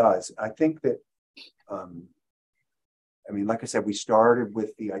 Yes, it does. I think that, like I said, we started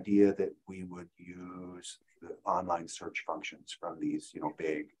with the idea that we would use the online search functions from these,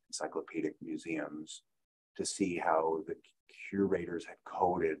 big encyclopedic museums to see how the curators had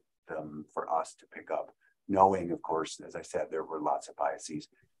coded them for us to pick up, knowing, of course, as I said, there were lots of biases.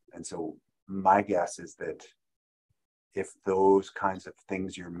 And so my guess is that if those kinds of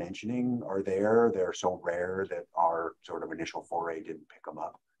things you're mentioning are there, they're so rare that our sort of initial foray didn't pick them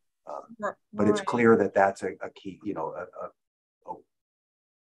up. But it's clear that that's a key, a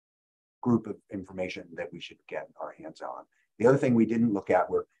group of information that we should get our hands on. The other thing we didn't look at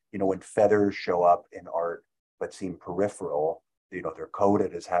were, when feathers show up in art but seem peripheral, they're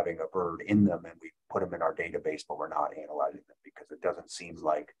coded as having a bird in them, and we put them in our database, but we're not analyzing them because it doesn't seem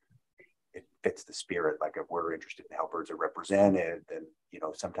like it fits the spirit. Like, if we're interested in how birds are represented, then,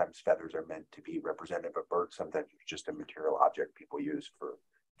 sometimes feathers are meant to be representative of birds. Sometimes it's just a material object people use for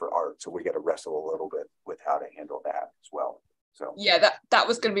art. So we got to wrestle a little bit with how to handle that as well. So yeah, that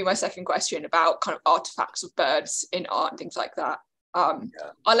was going to be my second question about kind of artifacts of birds in art and things like that. I've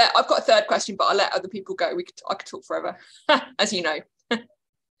got a third question, but I'll let other people go. I could talk forever, as you know.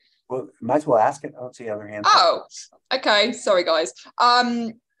 Well, might as well ask it. I don't see other hands. Oh, okay. Sorry, guys.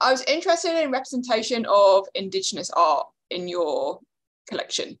 I was interested in representation of Indigenous art in your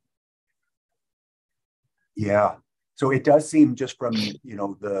collection. Yeah, so it does seem, just from, you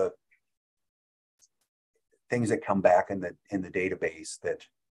know, the things that come back in the database, that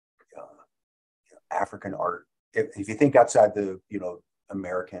African art, if you think outside the, you know,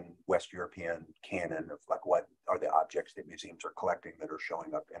 American, West European canon of like what are the objects that museums are collecting that are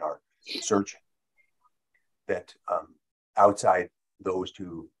showing up in our search, that outside those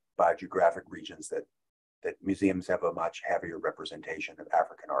two biogeographic regions, that museums have a much heavier representation of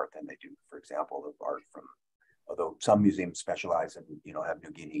African art than they do, for example, of art from, although some museums specialize in, you know, have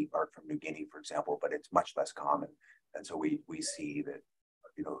New Guinea art from New Guinea, for example, but it's much less common. And so we see that,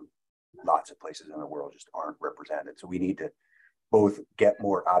 you know, lots of places in the world just aren't represented. So we need to both get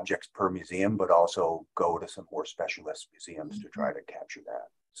more objects per museum, but also go to some more specialist museums to try to capture that.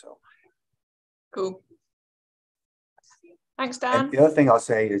 So cool. Thanks, Dan. And the other thing I'll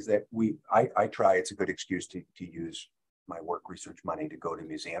say is that I try, it's a good excuse to use my work research money to go to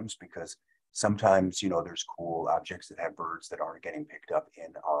museums, because sometimes, you know, there's cool objects that have birds that aren't getting picked up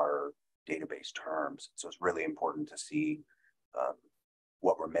in our database terms. So it's really important to see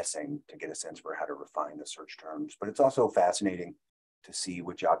what we're missing to get a sense for how to refine the search terms. But it's also fascinating to see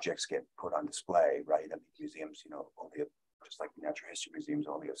which objects get put on display, right? I mean, museums, you know, just like natural history museums,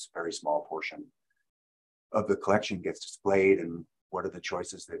 only a very small portion of the collection gets displayed, and what are the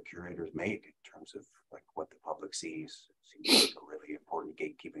choices that curators make in terms of like what the public sees. It seems like a really important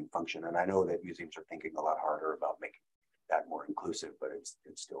gatekeeping function. And I know that museums are thinking a lot harder about making that more inclusive, but it's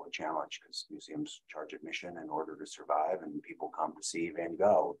still a challenge, because museums charge admission in order to survive, and people come to see Van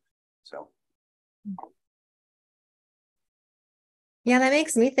Gogh. So yeah, that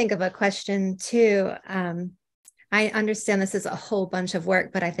makes me think of a question too. I understand this is a whole bunch of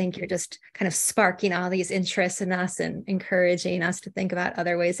work, but I think you're just kind of sparking all these interests in us and encouraging us to think about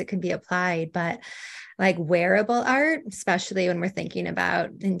other ways it can be applied. But like wearable art, especially when we're thinking about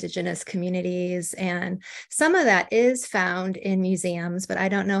Indigenous communities, and some of that is found in museums, but I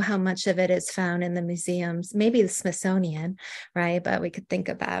don't know how much of it is found in the museums, maybe the Smithsonian, right? But we could think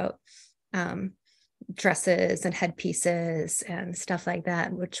about dresses and headpieces and stuff like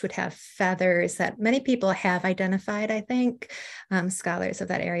that, which would have feathers that many people have identified, I think, scholars of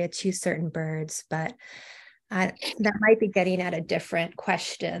that area, to certain birds. But that might be getting at a different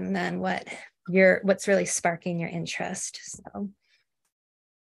question than what's really sparking your interest. So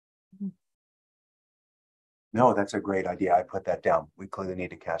no, that's a great idea. I put that down. We clearly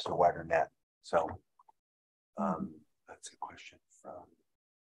need to cast a wider net. So that's a question from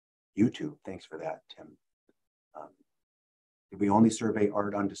YouTube. Thanks for that, Tim. Did we only survey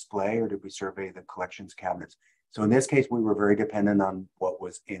art on display, or did we survey the collections cabinets? So in this case, we were very dependent on what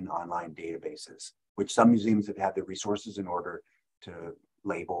was in online databases, which some museums have had the resources in order to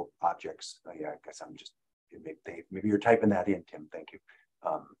label objects. Yeah, I guess I'm just, maybe you're typing that in, Tim, thank you.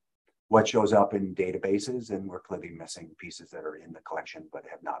 What shows up in databases, and we're clearly missing pieces that are in the collection but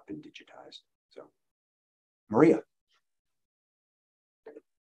have not been digitized. So, Maria.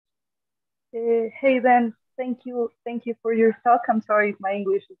 Hey Ben, thank you for your talk. I'm sorry if my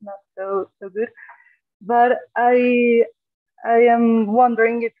English is not so good, but I am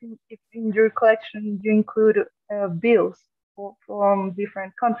wondering if in your collection you include bills from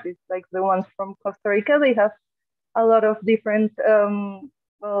different countries, like the ones from Costa Rica. They have a lot of different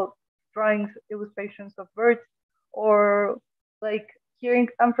drawings, illustrations of birds, or like here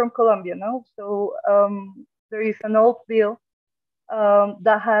I'm from Colombia, no? So there is an old bill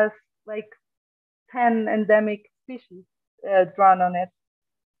that has like 10 endemic species drawn on it.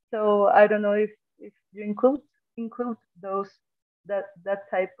 So I don't know if you include those that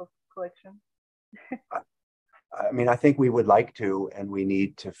type of collection. I mean, I think we would like to, and we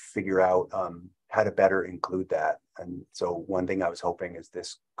need to figure out how to better include that. And so one thing I was hoping is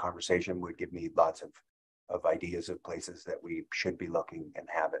this conversation would give me lots of ideas of places that we should be looking and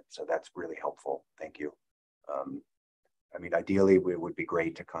have it. So that's really helpful. Thank you. I mean, ideally, it would be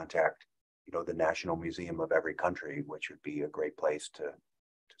great to contact, you know, the National Museum of every country, which would be a great place to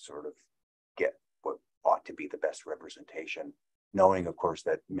sort of get what ought to be the best representation, knowing, of course,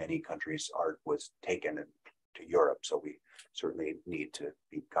 that many countries' art was taken to Europe. So we certainly need to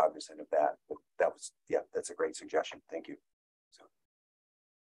be cognizant of that. But that was, yeah, that's a great suggestion. Thank you. So.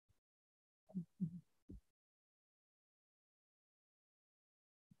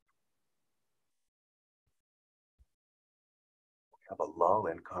 Have a lull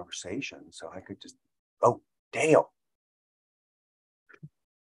in conversation, so I could just, oh, Dale.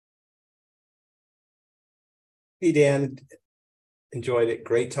 Hey, Dan, enjoyed it.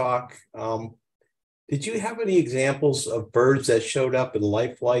 Great talk. Did you have any examples of birds that showed up in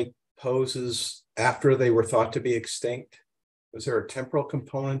lifelike poses after they were thought to be extinct? Was there a temporal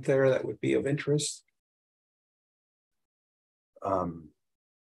component there that would be of interest?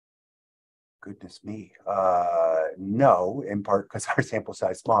 Goodness me. No, in part because our sample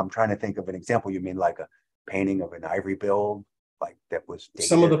size is small. I'm trying to think of an example. You mean like a painting of an ivory bill, like that was dated,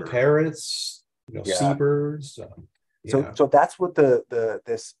 some of the parrots, yeah. seabirds. Yeah. So that's what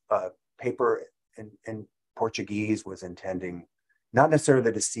this paper in Portuguese was intending, not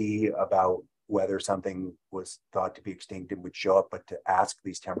necessarily to see about whether something was thought to be extinct and would show up, but to ask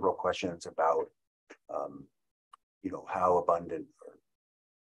these temporal questions about, how abundant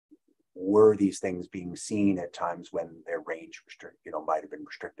were these things being seen at times when their range might have been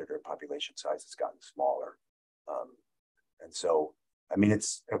restricted or population size has gotten smaller. And so, I mean,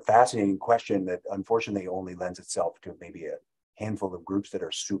 it's a fascinating question that unfortunately only lends itself to maybe a handful of groups that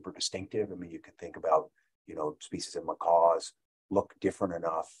are super distinctive. I mean, you could think about, species of macaws look different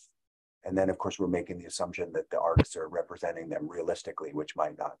enough. And then, of course, we're making the assumption that the artists are representing them realistically, which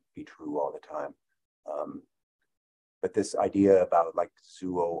might not be true all the time. But this idea about like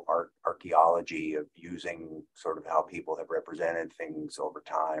archaeology of using sort of how people have represented things over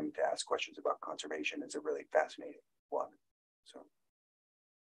time to ask questions about conservation is a really fascinating one. So,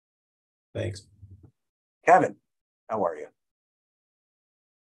 thanks. Kevin, how are you?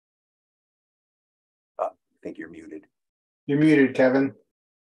 I think you're muted. You're muted, Kevin.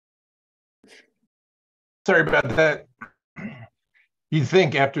 Sorry about that. You'd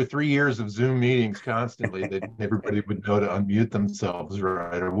think after 3 years of Zoom meetings constantly that everybody would know to unmute themselves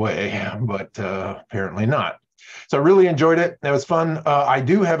right away, but apparently not. So I really enjoyed it. That was fun. I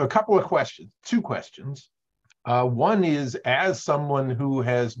do have a couple of questions, 2 questions. One is, as someone who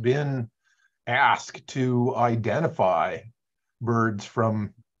has been asked to identify birds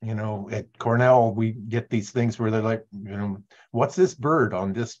from, at Cornell, we get these things where they're like, what's this bird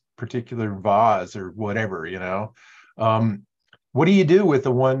on this particular vase or whatever, what do you do with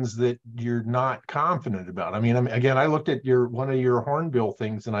the ones that you're not confident about? I mean, again, I looked at one of your hornbill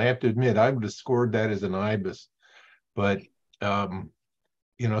things, and I have to admit, I would have scored that as an ibis, but sometimes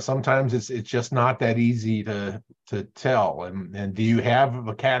it's just not that easy to tell. And do you have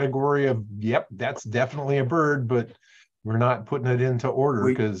a category of, yep, that's definitely a bird, but we're not putting it into order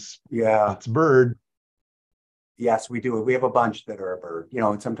because it's bird? Yes, we do. We have a bunch that are a bird,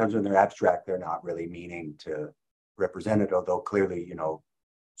 and sometimes when they're abstract, they're not really meaning to represent it, although clearly,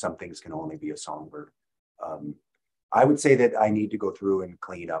 some things can only be a songbird. I would say that I need to go through and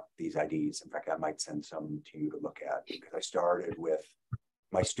clean up these IDs. In fact, I might send some to you to look at, because I started with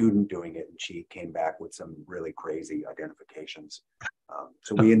my student doing it and she came back with some really crazy identifications.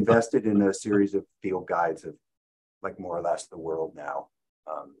 So we invested in a series of field guides of like more or less the world now,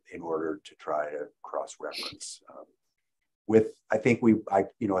 in order to try to cross-reference. I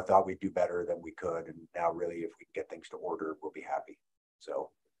thought we'd do better than we could, and now really, if we get things to order, we'll be happy.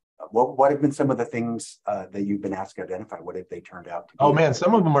 So, what have been some of the things that you've been asked to identify? What have they turned out to be? Oh man,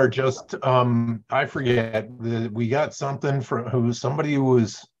 some of them are just I forget. We got something from somebody who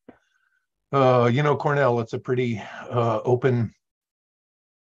was, Cornell. It's a pretty open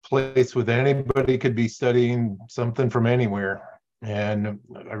place with anybody could be studying something from anywhere. And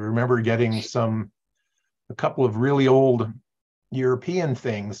I remember getting a couple of really old European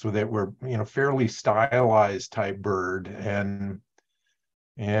things that were, fairly stylized type bird.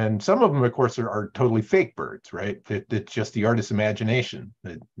 And some of them, of course, are totally fake birds, right? It's just the artist's imagination.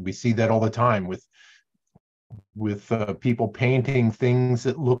 We see that all the time with people painting things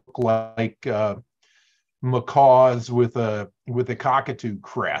that look like macaws with a cockatoo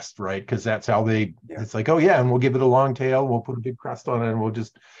crest, right? Because that's how it's like, oh yeah, and we'll give it a long tail, we'll put a big crest on it, and we'll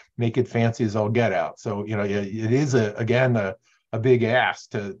just make it fancy as all get out. So it is a big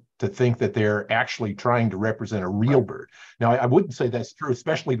ask to think that they're actually trying to represent a real bird. Now I wouldn't say that's true,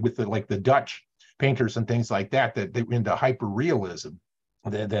 especially with the Dutch painters and things like that they were into hyper realism.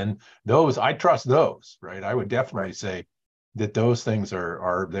 Then those, I trust those, right? I would definitely say that those things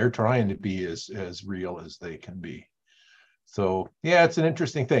they're trying to be as real as they can be. So yeah, it's an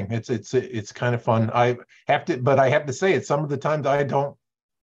interesting thing. It's kind of fun. I have to say it, some of the times I don't,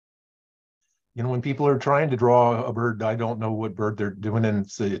 when people are trying to draw a bird, I don't know what bird they're doing, and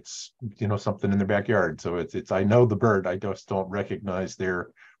it's something in their backyard. So it's I know the bird, I just don't recognize their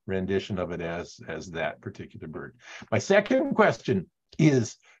rendition of it as that particular bird. My second question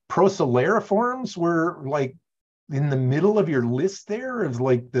is, Procelariforms were like in the middle of your list there of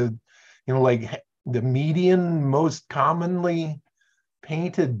like the median most commonly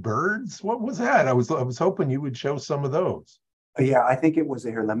painted birds. What was that? I was hoping you would show some of those. Yeah, I think it was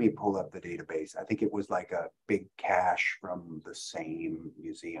here. Let me pull up the database. I think it was like a big cache from the same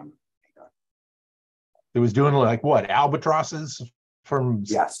museum. It was doing like what, albatrosses from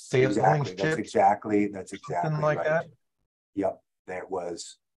Yes, sailing exactly. ships? That's exactly like right. that? Yep, there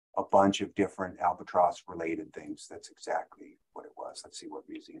was a bunch of different albatross related things. That's exactly what it was. Let's see what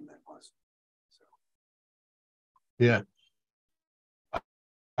museum that was. So. Yeah.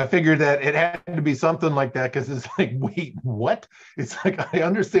 I figured that it had to be something like that because it's like, wait, what? It's like, I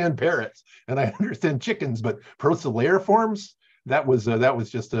understand parrots and I understand chickens, but procellariforms, that was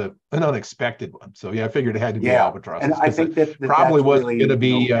just an unexpected one. So yeah, I figured it had to be albatrosses. And I think that probably wasn't really, going to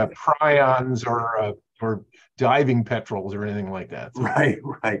be prions or diving petrels or anything like that. So. Right.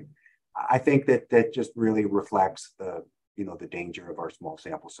 I think that just really reflects the the danger of our small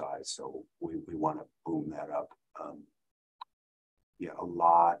sample size. So we want to boom that up. A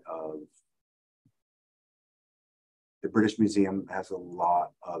lot of the British Museum has a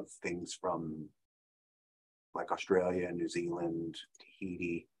lot of things from like Australia, New Zealand,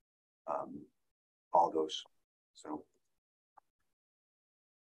 Tahiti, all those. So,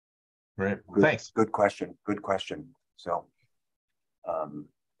 right. Thanks. Good question. So,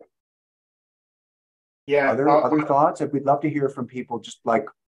 other thoughts? We'd love to hear from people, just like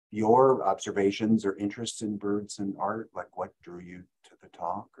your observations or interests in birds and art. Like, what drew you to the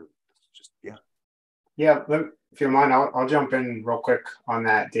talk, or just if you don't mind, I'll jump in real quick on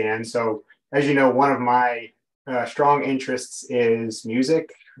that, Dan. So as you know, one of my strong interests is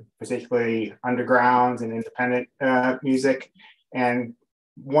music, particularly underground and independent music. And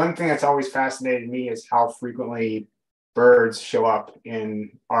one thing that's always fascinated me is how frequently birds show up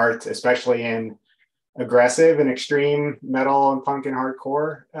in art, especially in aggressive and extreme metal and punk and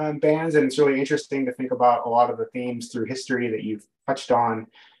hardcore bands. And it's really interesting to think about a lot of the themes through history that you've touched on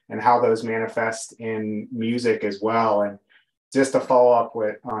and how those manifest in music as well. And just to follow up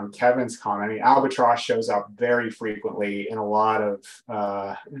on Kevin's comment, I mean, albatross shows up very frequently in a lot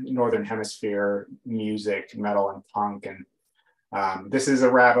of Northern Hemisphere music, metal and punk. And this is a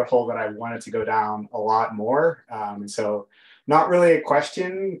rabbit hole that I wanted to go down a lot more. And so not really a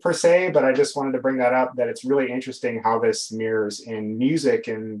question per se, but I just wanted to bring that up, that it's really interesting how this mirrors in music,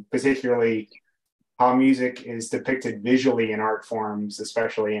 and particularly how music is depicted visually in art forms,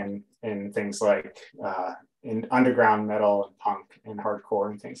 especially in things like in underground metal and punk and hardcore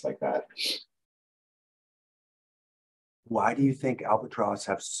and things like that. Why do you think albatross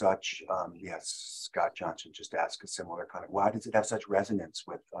have such, yes, Scott Johnson just asked a similar kind of, why does it have such resonance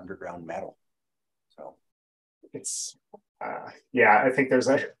with underground metal? So it's, I think there's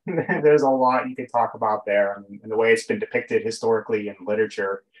a lot you could talk about there, and the way it's been depicted historically in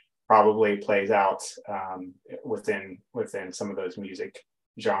literature probably plays out within some of those music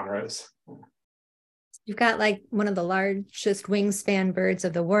genres. You've got like one of the largest wingspan birds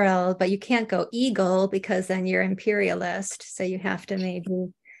of the world, but you can't go eagle because then you're imperialist. So you have to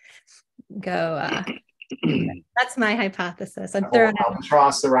maybe go. That's my hypothesis. I'm throwing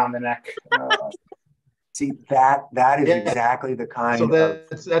albatross around the neck. See, that is exactly the kind of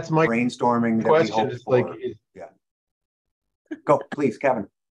that's my brainstorming question. That we hope for. Go, please, Kevin.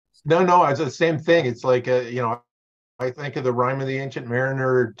 No, it's the same thing. It's like I think of the Rime of the Ancient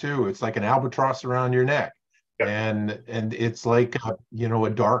Mariner too. It's like an albatross around your neck, and it's like a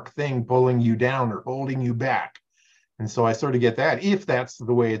dark thing pulling you down or holding you back. And so I sort of get that, if that's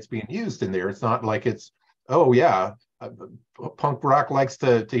the way it's being used in there. It's not like it's punk rock likes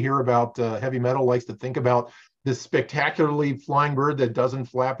to hear about heavy metal, likes to think about this spectacularly flying bird that doesn't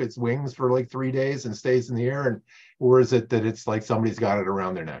flap its wings for like 3 days and stays in the air, or is it that it's like somebody's got it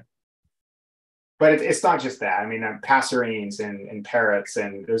around their neck? But it's not just that. I mean, passerines and parrots,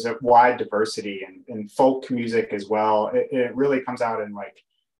 and there's a wide diversity in folk music as well. It really comes out in like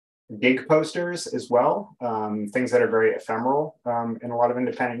gig posters as well, things that are very ephemeral in a lot of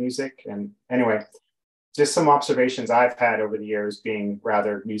independent music. And anyway, just some observations I've had over the years being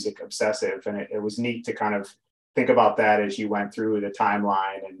rather music obsessive. And it was neat to kind of think about that as you went through the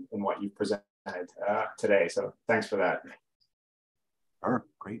timeline and what you presented today. So thanks for that. Sure,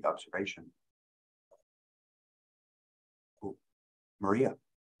 great observation. Maria.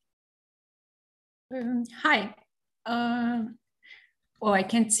 Hi. Well, I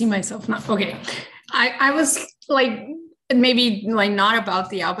can't see myself now. Okay. I was like, maybe like not about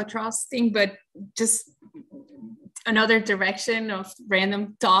the albatross thing, but just another direction of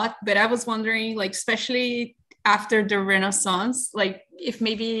random thought. But I was wondering, like, especially after the Renaissance, like if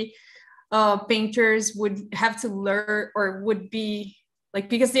maybe painters would have to learn, or would be like,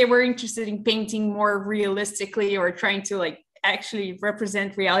 because they were interested in painting more realistically or trying to like actually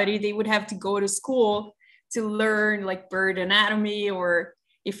represent reality, they would have to go to school to learn like bird anatomy, or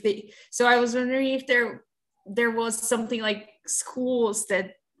if they, so I was wondering if there was something like schools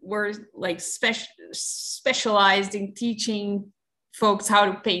that were like specialized in teaching folks how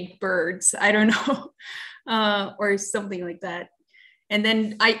to paint birds. I don't know, or something like that. And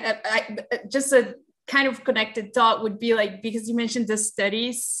then I just a kind of connected thought would be like, because you mentioned the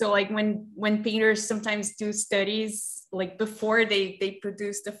studies. So like when painters sometimes do studies, like before they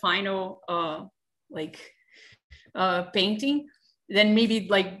produce the final painting, then maybe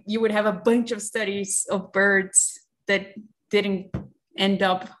like you would have a bunch of studies of birds that didn't end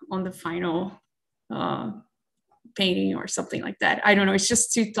up on the final painting or something like that. I don't know. It's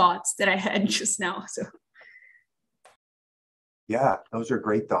just two thoughts that I had just now. So. Yeah, those are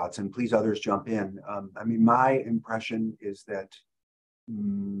great thoughts, and please others jump in. I mean, my impression is that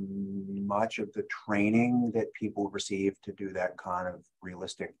much of the training that people receive to do that kind of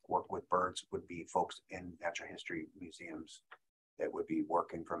realistic work with birds would be folks in natural history museums that would be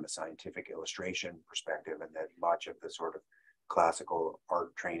working from a scientific illustration perspective, and that much of the sort of classical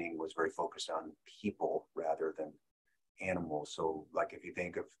art training was very focused on people rather than animals. So like if you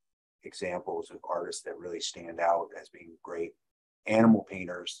think of examples of artists that really stand out as being great animal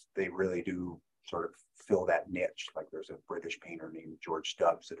painters, they really do sort of fill that niche. Like there's a British painter named George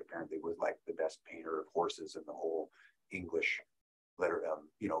Stubbs that apparently was like the best painter of horses in the whole English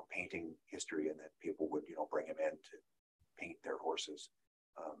painting history, and that people would, bring him in to paint their horses.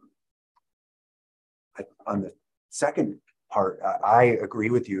 On the second part, I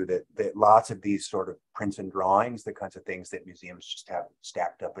agree with you that lots of these sort of prints and drawings, the kinds of things that museums just have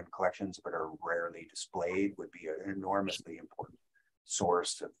stacked up in collections but are rarely displayed, would be an enormously important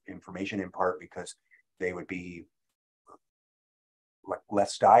source of information, in part because they would be like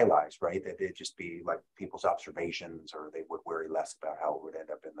less stylized, right? That it'd just be like people's observations, or they would worry less about how it would end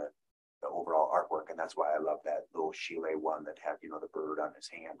up in the overall artwork. And that's why I love that little Chile one that had, the bird on his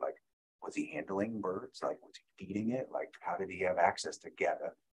hand. Like, was he handling birds? Like, was he feeding it? Like, how did he have access to get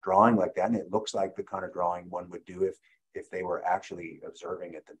a drawing like that? And it looks like the kind of drawing one would do if they were actually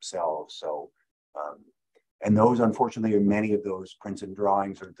observing it themselves. So, and those, unfortunately, many of those prints and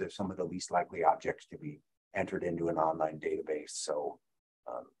drawings are some of the least likely objects to be entered into an online database. So,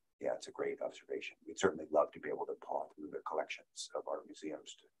 yeah, it's a great observation. We'd certainly love to be able to paw through the collections of our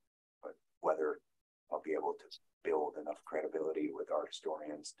museums, but whether I'll be able to build enough credibility with art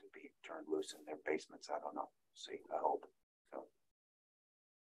historians to be turned loose in their basements, I don't know. We'll see, I hope. So.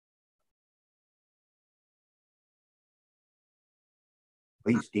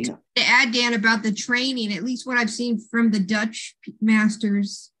 Please, Dina. To add, Dan, about the training, at least what I've seen from the Dutch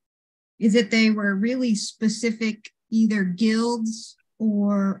masters is that they were really specific, either guilds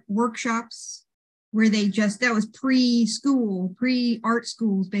or workshops where that was pre-school, pre-art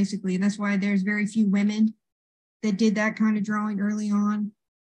schools, basically. And that's why there's very few women that did that kind of drawing early on.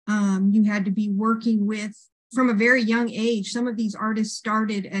 You had to be working with, from a very young age, some of these artists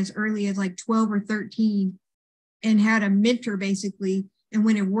started as early as like 12 or 13 and had a mentor, basically, and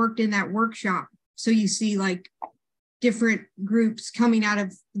when it worked in that workshop. So you see like different groups coming out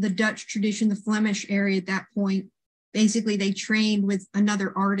of the Dutch tradition, the Flemish area at that point. Basically, they trained with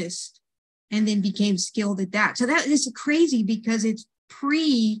another artist and then became skilled at that. So that is crazy because it's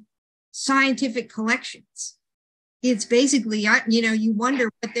pre-scientific collections. It's basically, you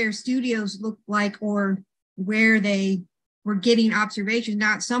wonder what their studios looked like or where they were getting observations.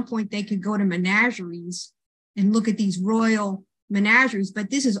 Now, at some point, they could go to menageries and look at these royal menageries, but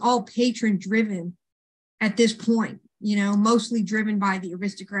this is all patron-driven at this point, mostly driven by the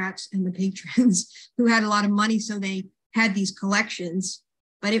aristocrats and the patrons who had a lot of money, so they had these collections,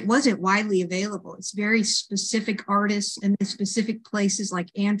 but it wasn't widely available. It's very specific artists and the specific places like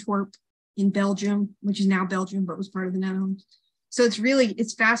Antwerp in Belgium, which is now Belgium, but was part of the Netherlands. So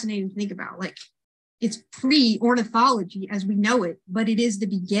it's fascinating to think about. Like, it's pre-ornithology as we know it, but it is the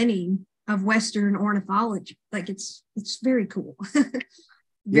beginning of Western ornithology. Like, it's very cool.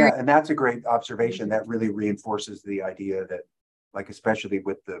 Yeah, and that's a great observation. That really reinforces the idea that, like, especially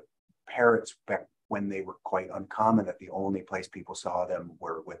with the parrots back when they were quite uncommon, that the only place people saw them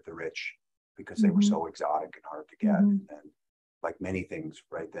were with the rich because they were so exotic and hard to get. And like many things,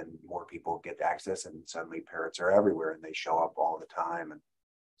 right, then more people get access and suddenly parrots are everywhere and they show up all the time. And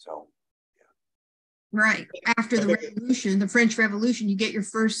so, yeah. Right. After the revolution, the French Revolution, you get your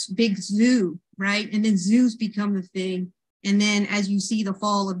first big zoo, right? And then zoos become the thing. And then as you see the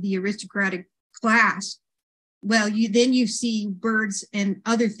fall of the aristocratic class, well, you see birds and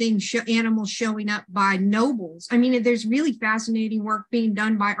other things, animals showing up by nobles. I mean, there's really fascinating work being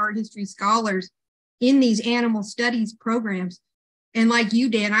done by art history scholars in these animal studies programs And like you,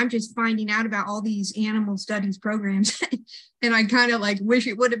 Dan, I'm just finding out about all these animal studies programs. And I kind of like wish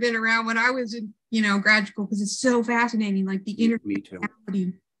it would have been around when I was in, grad school, because it's so fascinating, like the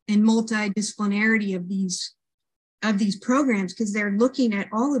interconnectivity and multidisciplinarity of these programs, because they're looking at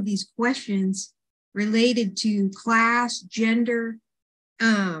all of these questions related to class, gender,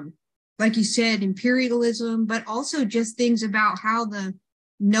 like you said, imperialism, but also just things about how the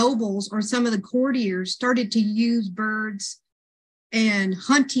nobles or some of the courtiers started to use birds and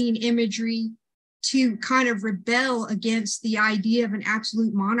hunting imagery to kind of rebel against the idea of an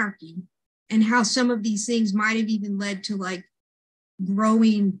absolute monarchy, and how some of these things might have even led to like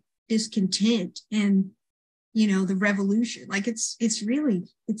growing discontent and, the revolution. Like it's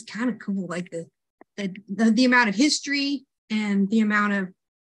kind of cool. Like the amount of history and the amount of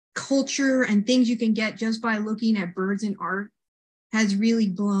culture and things you can get just by looking at birds in art has really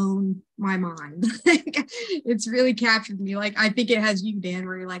blown my mind. It's really captured me. Like, I think it has you, Dan,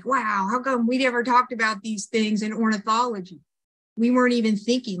 where you're like, wow, how come we never talked about these things in ornithology? We weren't even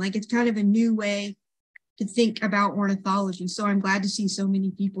thinking. Like, it's kind of a new way to think about ornithology. So I'm glad to see so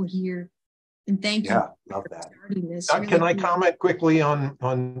many people here. And thank you love for that. starting this. Can I comment quickly on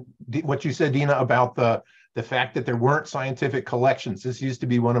what you said, Dina, about the fact that there weren't scientific collections? This used to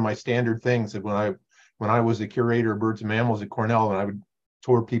be one of my standard things that when I was a curator of birds and mammals at Cornell, and I would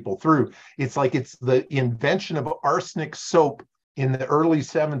tour people through, it's like it's the invention of arsenic soap in the early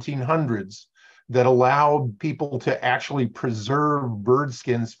 1700s that allowed people to actually preserve bird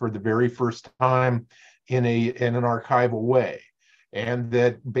skins for the very first time in an archival way. And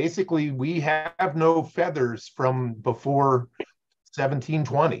that basically we have no feathers from before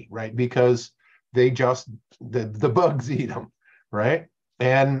 1720, right? Because they just, the bugs eat them, right?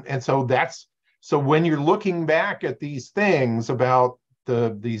 And so when you're looking back at these things about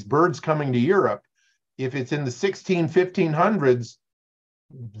these birds coming to Europe, if it's in the 1500s,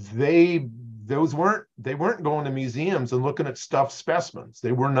 they weren't going to museums and looking at stuffed specimens.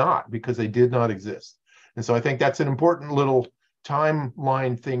 They were not, because they did not exist. And so I think that's an important little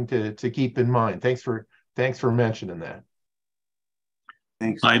timeline thing to keep in mind. Thanks for mentioning that.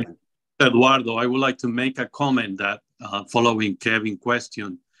 Thanks. Eduardo, I would like to make a comment that following Kevin's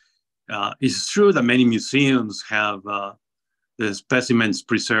question. It's true that many museums have the specimens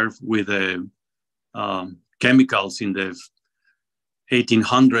preserved with chemicals in the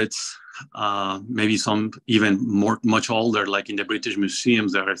 1800s, maybe some even much older, like in the British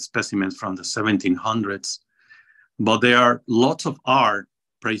museums, there are specimens from the 1700s. But there are lots of art,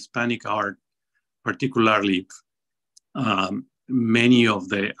 pre-Hispanic art, particularly many of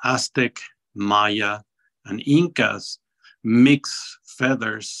the Aztec, Maya, and Incas mix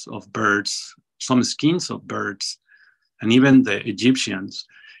feathers of birds, some skins of birds, and even the Egyptians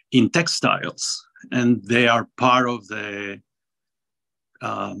in textiles. And they are part of the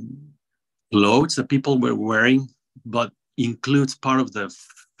clothes that people were wearing, but includes part of the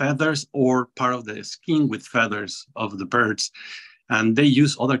feathers or part of the skin with feathers of the birds. And they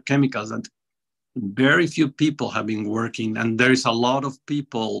use other chemicals that very few people have been working. And there is a lot of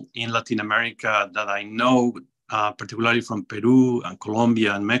people in Latin America that I know, particularly from Peru and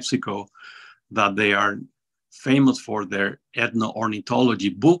Colombia and Mexico, that they are famous for their ethno-ornithology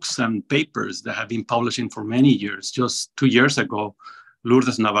books and papers that have been publishing for many years. Just 2 years ago,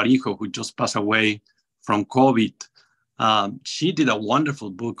 Lourdes Navarijo, who just passed away from COVID, she did a wonderful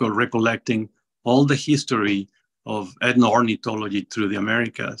book of recollecting all the history of ethno-ornithology through the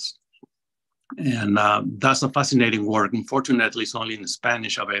Americas. And that's a fascinating work. Unfortunately, it's only in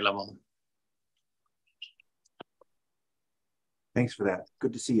Spanish available. Thanks for that.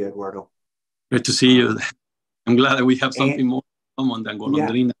 Good to see you, Eduardo. Good to see you. I'm glad that we have something more common than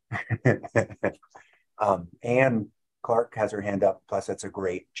golondrina. Yeah. Anne Clark has her hand up. Plus, that's a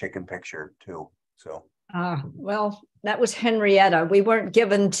great chicken picture too. So. Well, that was Henrietta. We weren't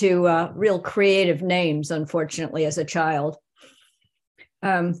given to real creative names, unfortunately, as a child.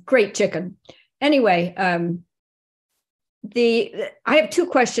 Great chicken. Anyway, I have two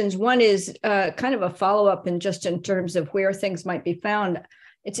questions. One is kind of a follow-up in terms of where things might be found.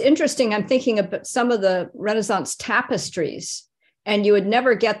 It's interesting. I'm thinking about some of the Renaissance tapestries, and you would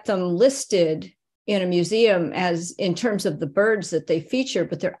never get them listed in a museum as in terms of the birds that they feature,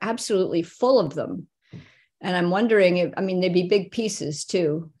 but they're absolutely full of them. And I'm wondering if, they'd be big pieces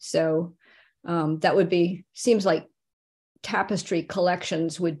too. So that would seems like tapestry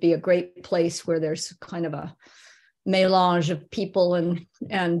collections would be a great place where there's kind of a melange of people and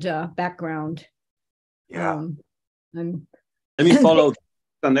background. Yeah. Let me follow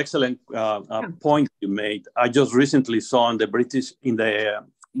an excellent point you made. I just recently saw in the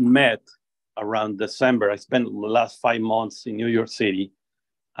Met around December. I spent the last 5 months in New York City,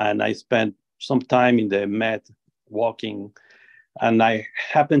 and I spent some time in the Met walking, and I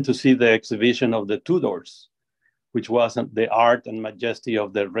happened to see the exhibition of the Tudors, which was the art and majesty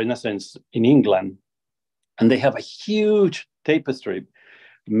of the Renaissance in England. And they have a huge tapestry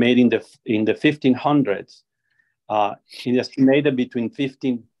made in the 1500s, estimated between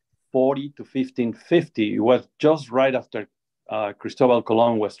 1540 to 1550. It was just right after Cristobal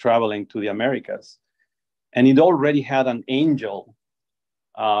Colon was traveling to the Americas, and it already had an angel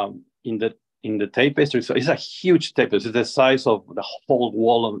in the tapestry. So it's a huge tapestry. It's the size of the whole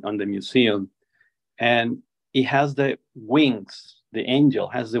wall on the museum, and it has the wings. The angel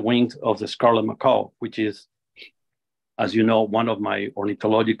has the wings of the scarlet macaw, which is, as you know, one of my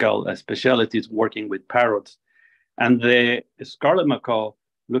ornithological specialties, working with parrots. And the scarlet macaw,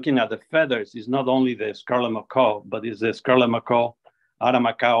 looking at the feathers, is not only the scarlet macaw, but it's the scarlet macaw,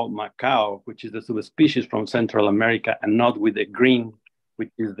 Aramacao, which is the subspecies from Central America, and not with the green,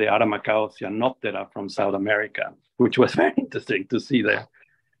 which is the Aramacao cyanoptera from South America, which was very interesting to see there.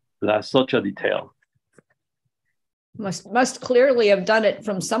 That's such a detail. Must clearly have done it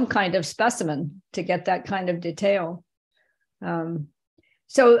from some kind of specimen to get that kind of detail.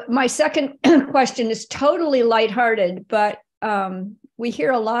 So my second question is totally lighthearted, but we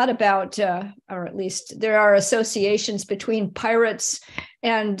hear a lot about, or at least there are associations between pirates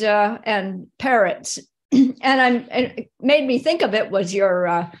and parrots. And it made me think of it was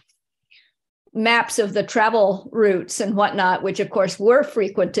your maps of the travel routes and whatnot, which of course were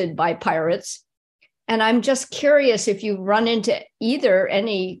frequented by pirates. And I'm just curious if you run into either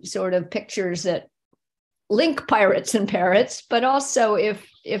any sort of pictures that link pirates and parrots, but also if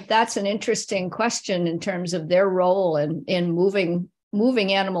that's an interesting question in terms of their role in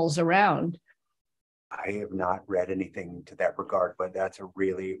moving animals around. I have not read anything to that regard, but that's a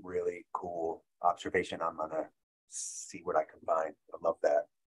really, really cool observation. I'm gonna see what I can find. I love that.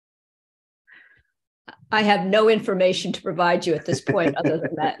 I have no information to provide you at this point other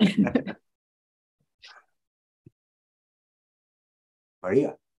than that.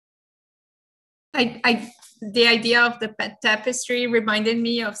 Maria. The idea of the pet tapestry reminded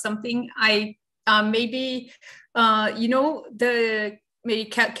me of something.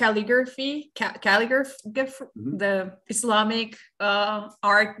 Calligraphy, the Islamic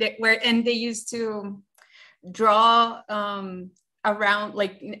art and they used to draw around,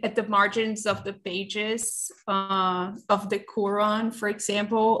 like at the margins of the pages of the Quran, for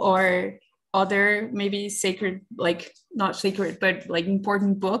example, or other maybe sacred, like not sacred, but like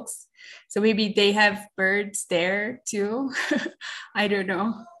important books. So maybe they have birds there too. I don't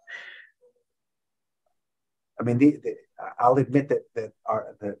know. I mean, I'll admit that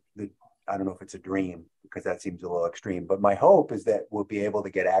I don't know if it's a dream, because that seems a little extreme, but my hope is that we'll be able to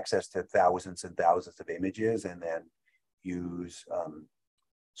get access to thousands and thousands of images and then use,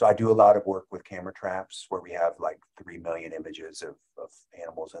 so I do a lot of work with camera traps where we have like 3 million images of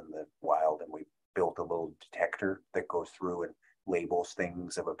animals in the wild, and we built a little detector that goes through and labels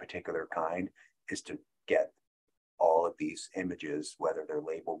things of a particular kind, is to get all of these images, whether they're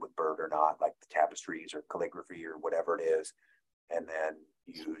labeled with bird or not, like the tapestries or calligraphy or whatever it is, and then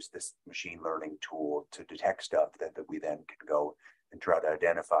use this machine learning tool to detect stuff that we then can go and try to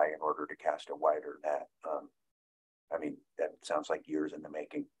identify in order to cast a wider net. I mean, that sounds like years in the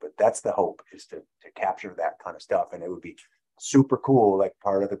making, but that's the hope, is to capture that kind of stuff. And it would be super cool, like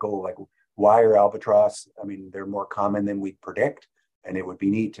part of the goal, like why are albatross? I mean, they're more common than we'd predict. And it would be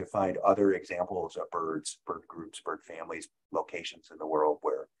neat to find other examples of birds, bird groups, bird families, locations in the world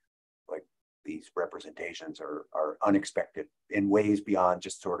where like these representations are unexpected in ways beyond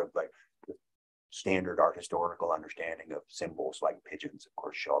just sort of like the standard art historical understanding of symbols. Like pigeons, of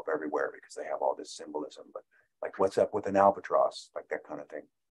course, show up everywhere because they have all this symbolism, but like what's up with an albatrosk, like that kind of thing.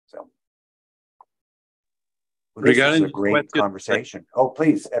 So well, this is a great conversation. Oh,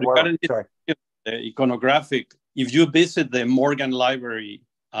 please, Eduardo, sorry. The iconographic, if you visit the Morgan Library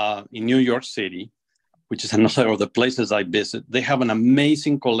in New York City, which is another of the places I visit, they have an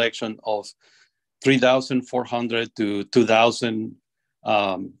amazing collection of 3,400 to 2,000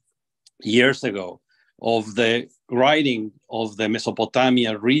 years ago of the writing of the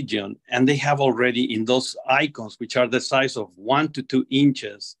Mesopotamia region. And they have already in those icons, which are the size of 1 to 2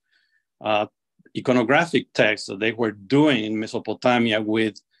 inches, iconographic texts that they were doing in Mesopotamia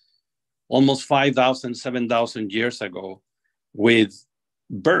with almost 5,000, 7,000 years ago with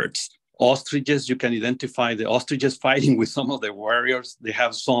birds. Ostriches, you can identify the ostriches fighting with some of the warriors. They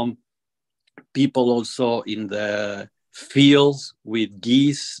have some people also in the fields with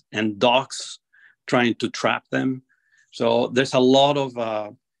geese and ducks trying to trap them. So there's a lot of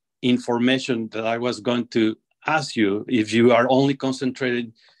information that I was going to ask you, if you are only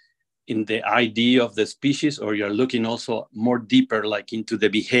concentrated in the idea of the species, or you're looking also more deeper, like into the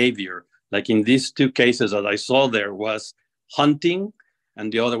behavior. Like in these two cases that I saw, there was hunting,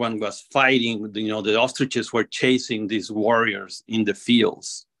 and the other one was fighting. You know, the ostriches were chasing these warriors in the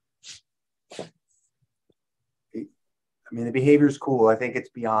fields. I mean, the behavior is cool. I think it's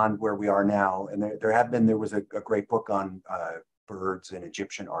beyond where we are now. And there was a great book on birds and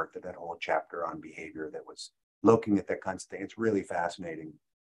Egyptian art that had a whole chapter on behavior that was looking at that kinds of thing. It's really fascinating.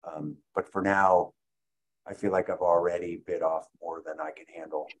 But for now, I feel like I've already bit off more than I can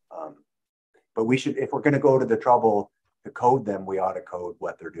handle. But we should, if we're going to go to the trouble to code them, we ought to code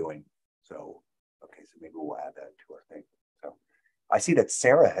what they're doing. So, okay, so maybe we'll add that to our thing. So I see that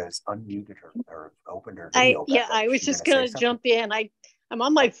Sarah has unmuted her or opened her video. I was just going to jump in. I'm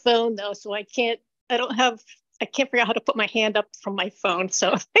on my phone though, so I can't figure out how to put my hand up from my phone.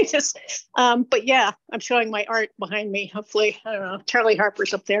 So I just, but yeah, I'm showing my art behind me. Hopefully, I don't know, Charlie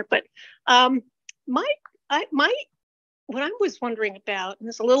Harper's up there. But what I was wondering about, and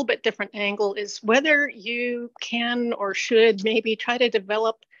it's a little bit different angle, is whether you can or should maybe try to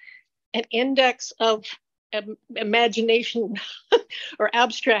develop an index of imagination or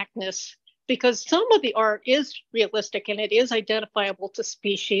abstractness, because some of the art is realistic and it is identifiable to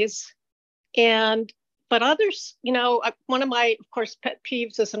species. But others, you know, one of my, of course, pet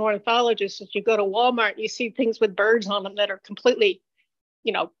peeves as an ornithologist is you go to Walmart, you see things with birds on them that are completely,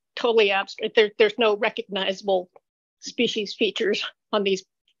 you know, totally abstract. There's no recognizable species features on these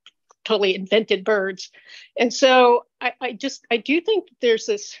totally invented birds. And so I do think there's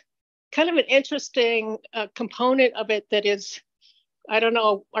this kind of an interesting component of it that is, I don't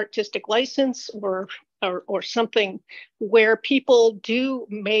know, artistic license or something where people do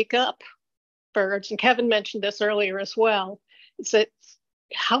make up birds. And Kevin mentioned this earlier as well. Is that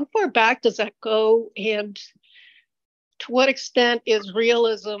how far back does that go, and to what extent is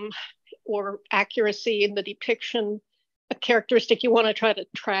realism or accuracy in the depiction a characteristic you want to try to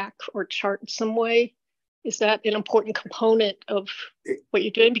track or chart in some way? Is that an important component of what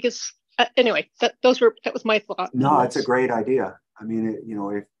you're doing? Because anyway, that was my thought. No, it's a great idea. I mean, you know,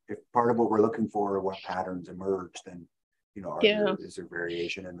 if part of what we're looking for are what patterns emerge, then, you know, is there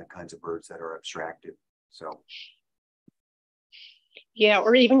variation in the kinds of birds that are abstracted? So. Yeah,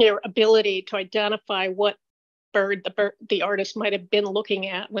 or even your ability to identify what bird the artist might have been looking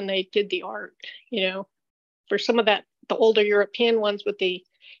at when they did the art, you know, for some of that, the older European ones with the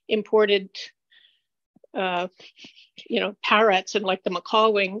imported, you know, parrots and like the macaw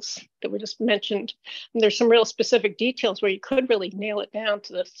wings that were just mentioned. And there's some real specific details where you could really nail it down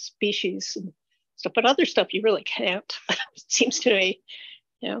to the species and stuff, but other stuff you really can't. It seems to me,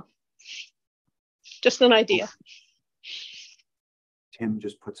 you know, just an idea. Tim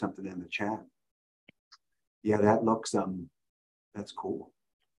just put something in the chat. Yeah, that looks, that's cool.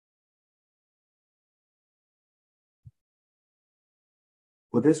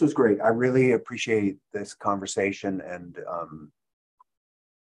 Well, this was great. I really appreciate this conversation, and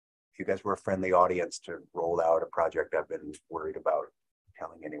you guys were a friendly audience to roll out a project I've been worried about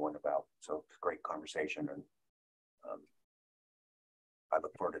telling anyone about. So it's a great conversation, and I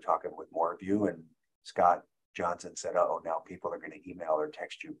look forward to talking with more of you. And Scott Johnson said, "Oh, now people are going to email or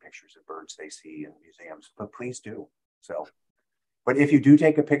text you pictures of birds they see in museums." But please do. So, but if you do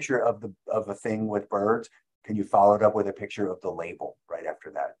take a picture of a thing with birds, can you follow it up with a picture of the label right after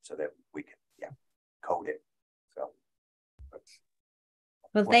that, so that we can code it? So,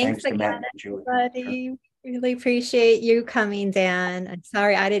 well thanks again, everybody. Really appreciate you coming, Dan. I'm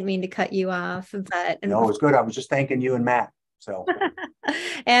sorry I didn't mean to cut you off, but no, it was good. I was just thanking you and Matt. So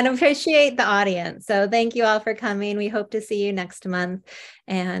and appreciate the audience. So thank you all for coming. We hope to see you next month,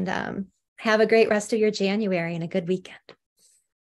 and have a great rest of your January and a good weekend.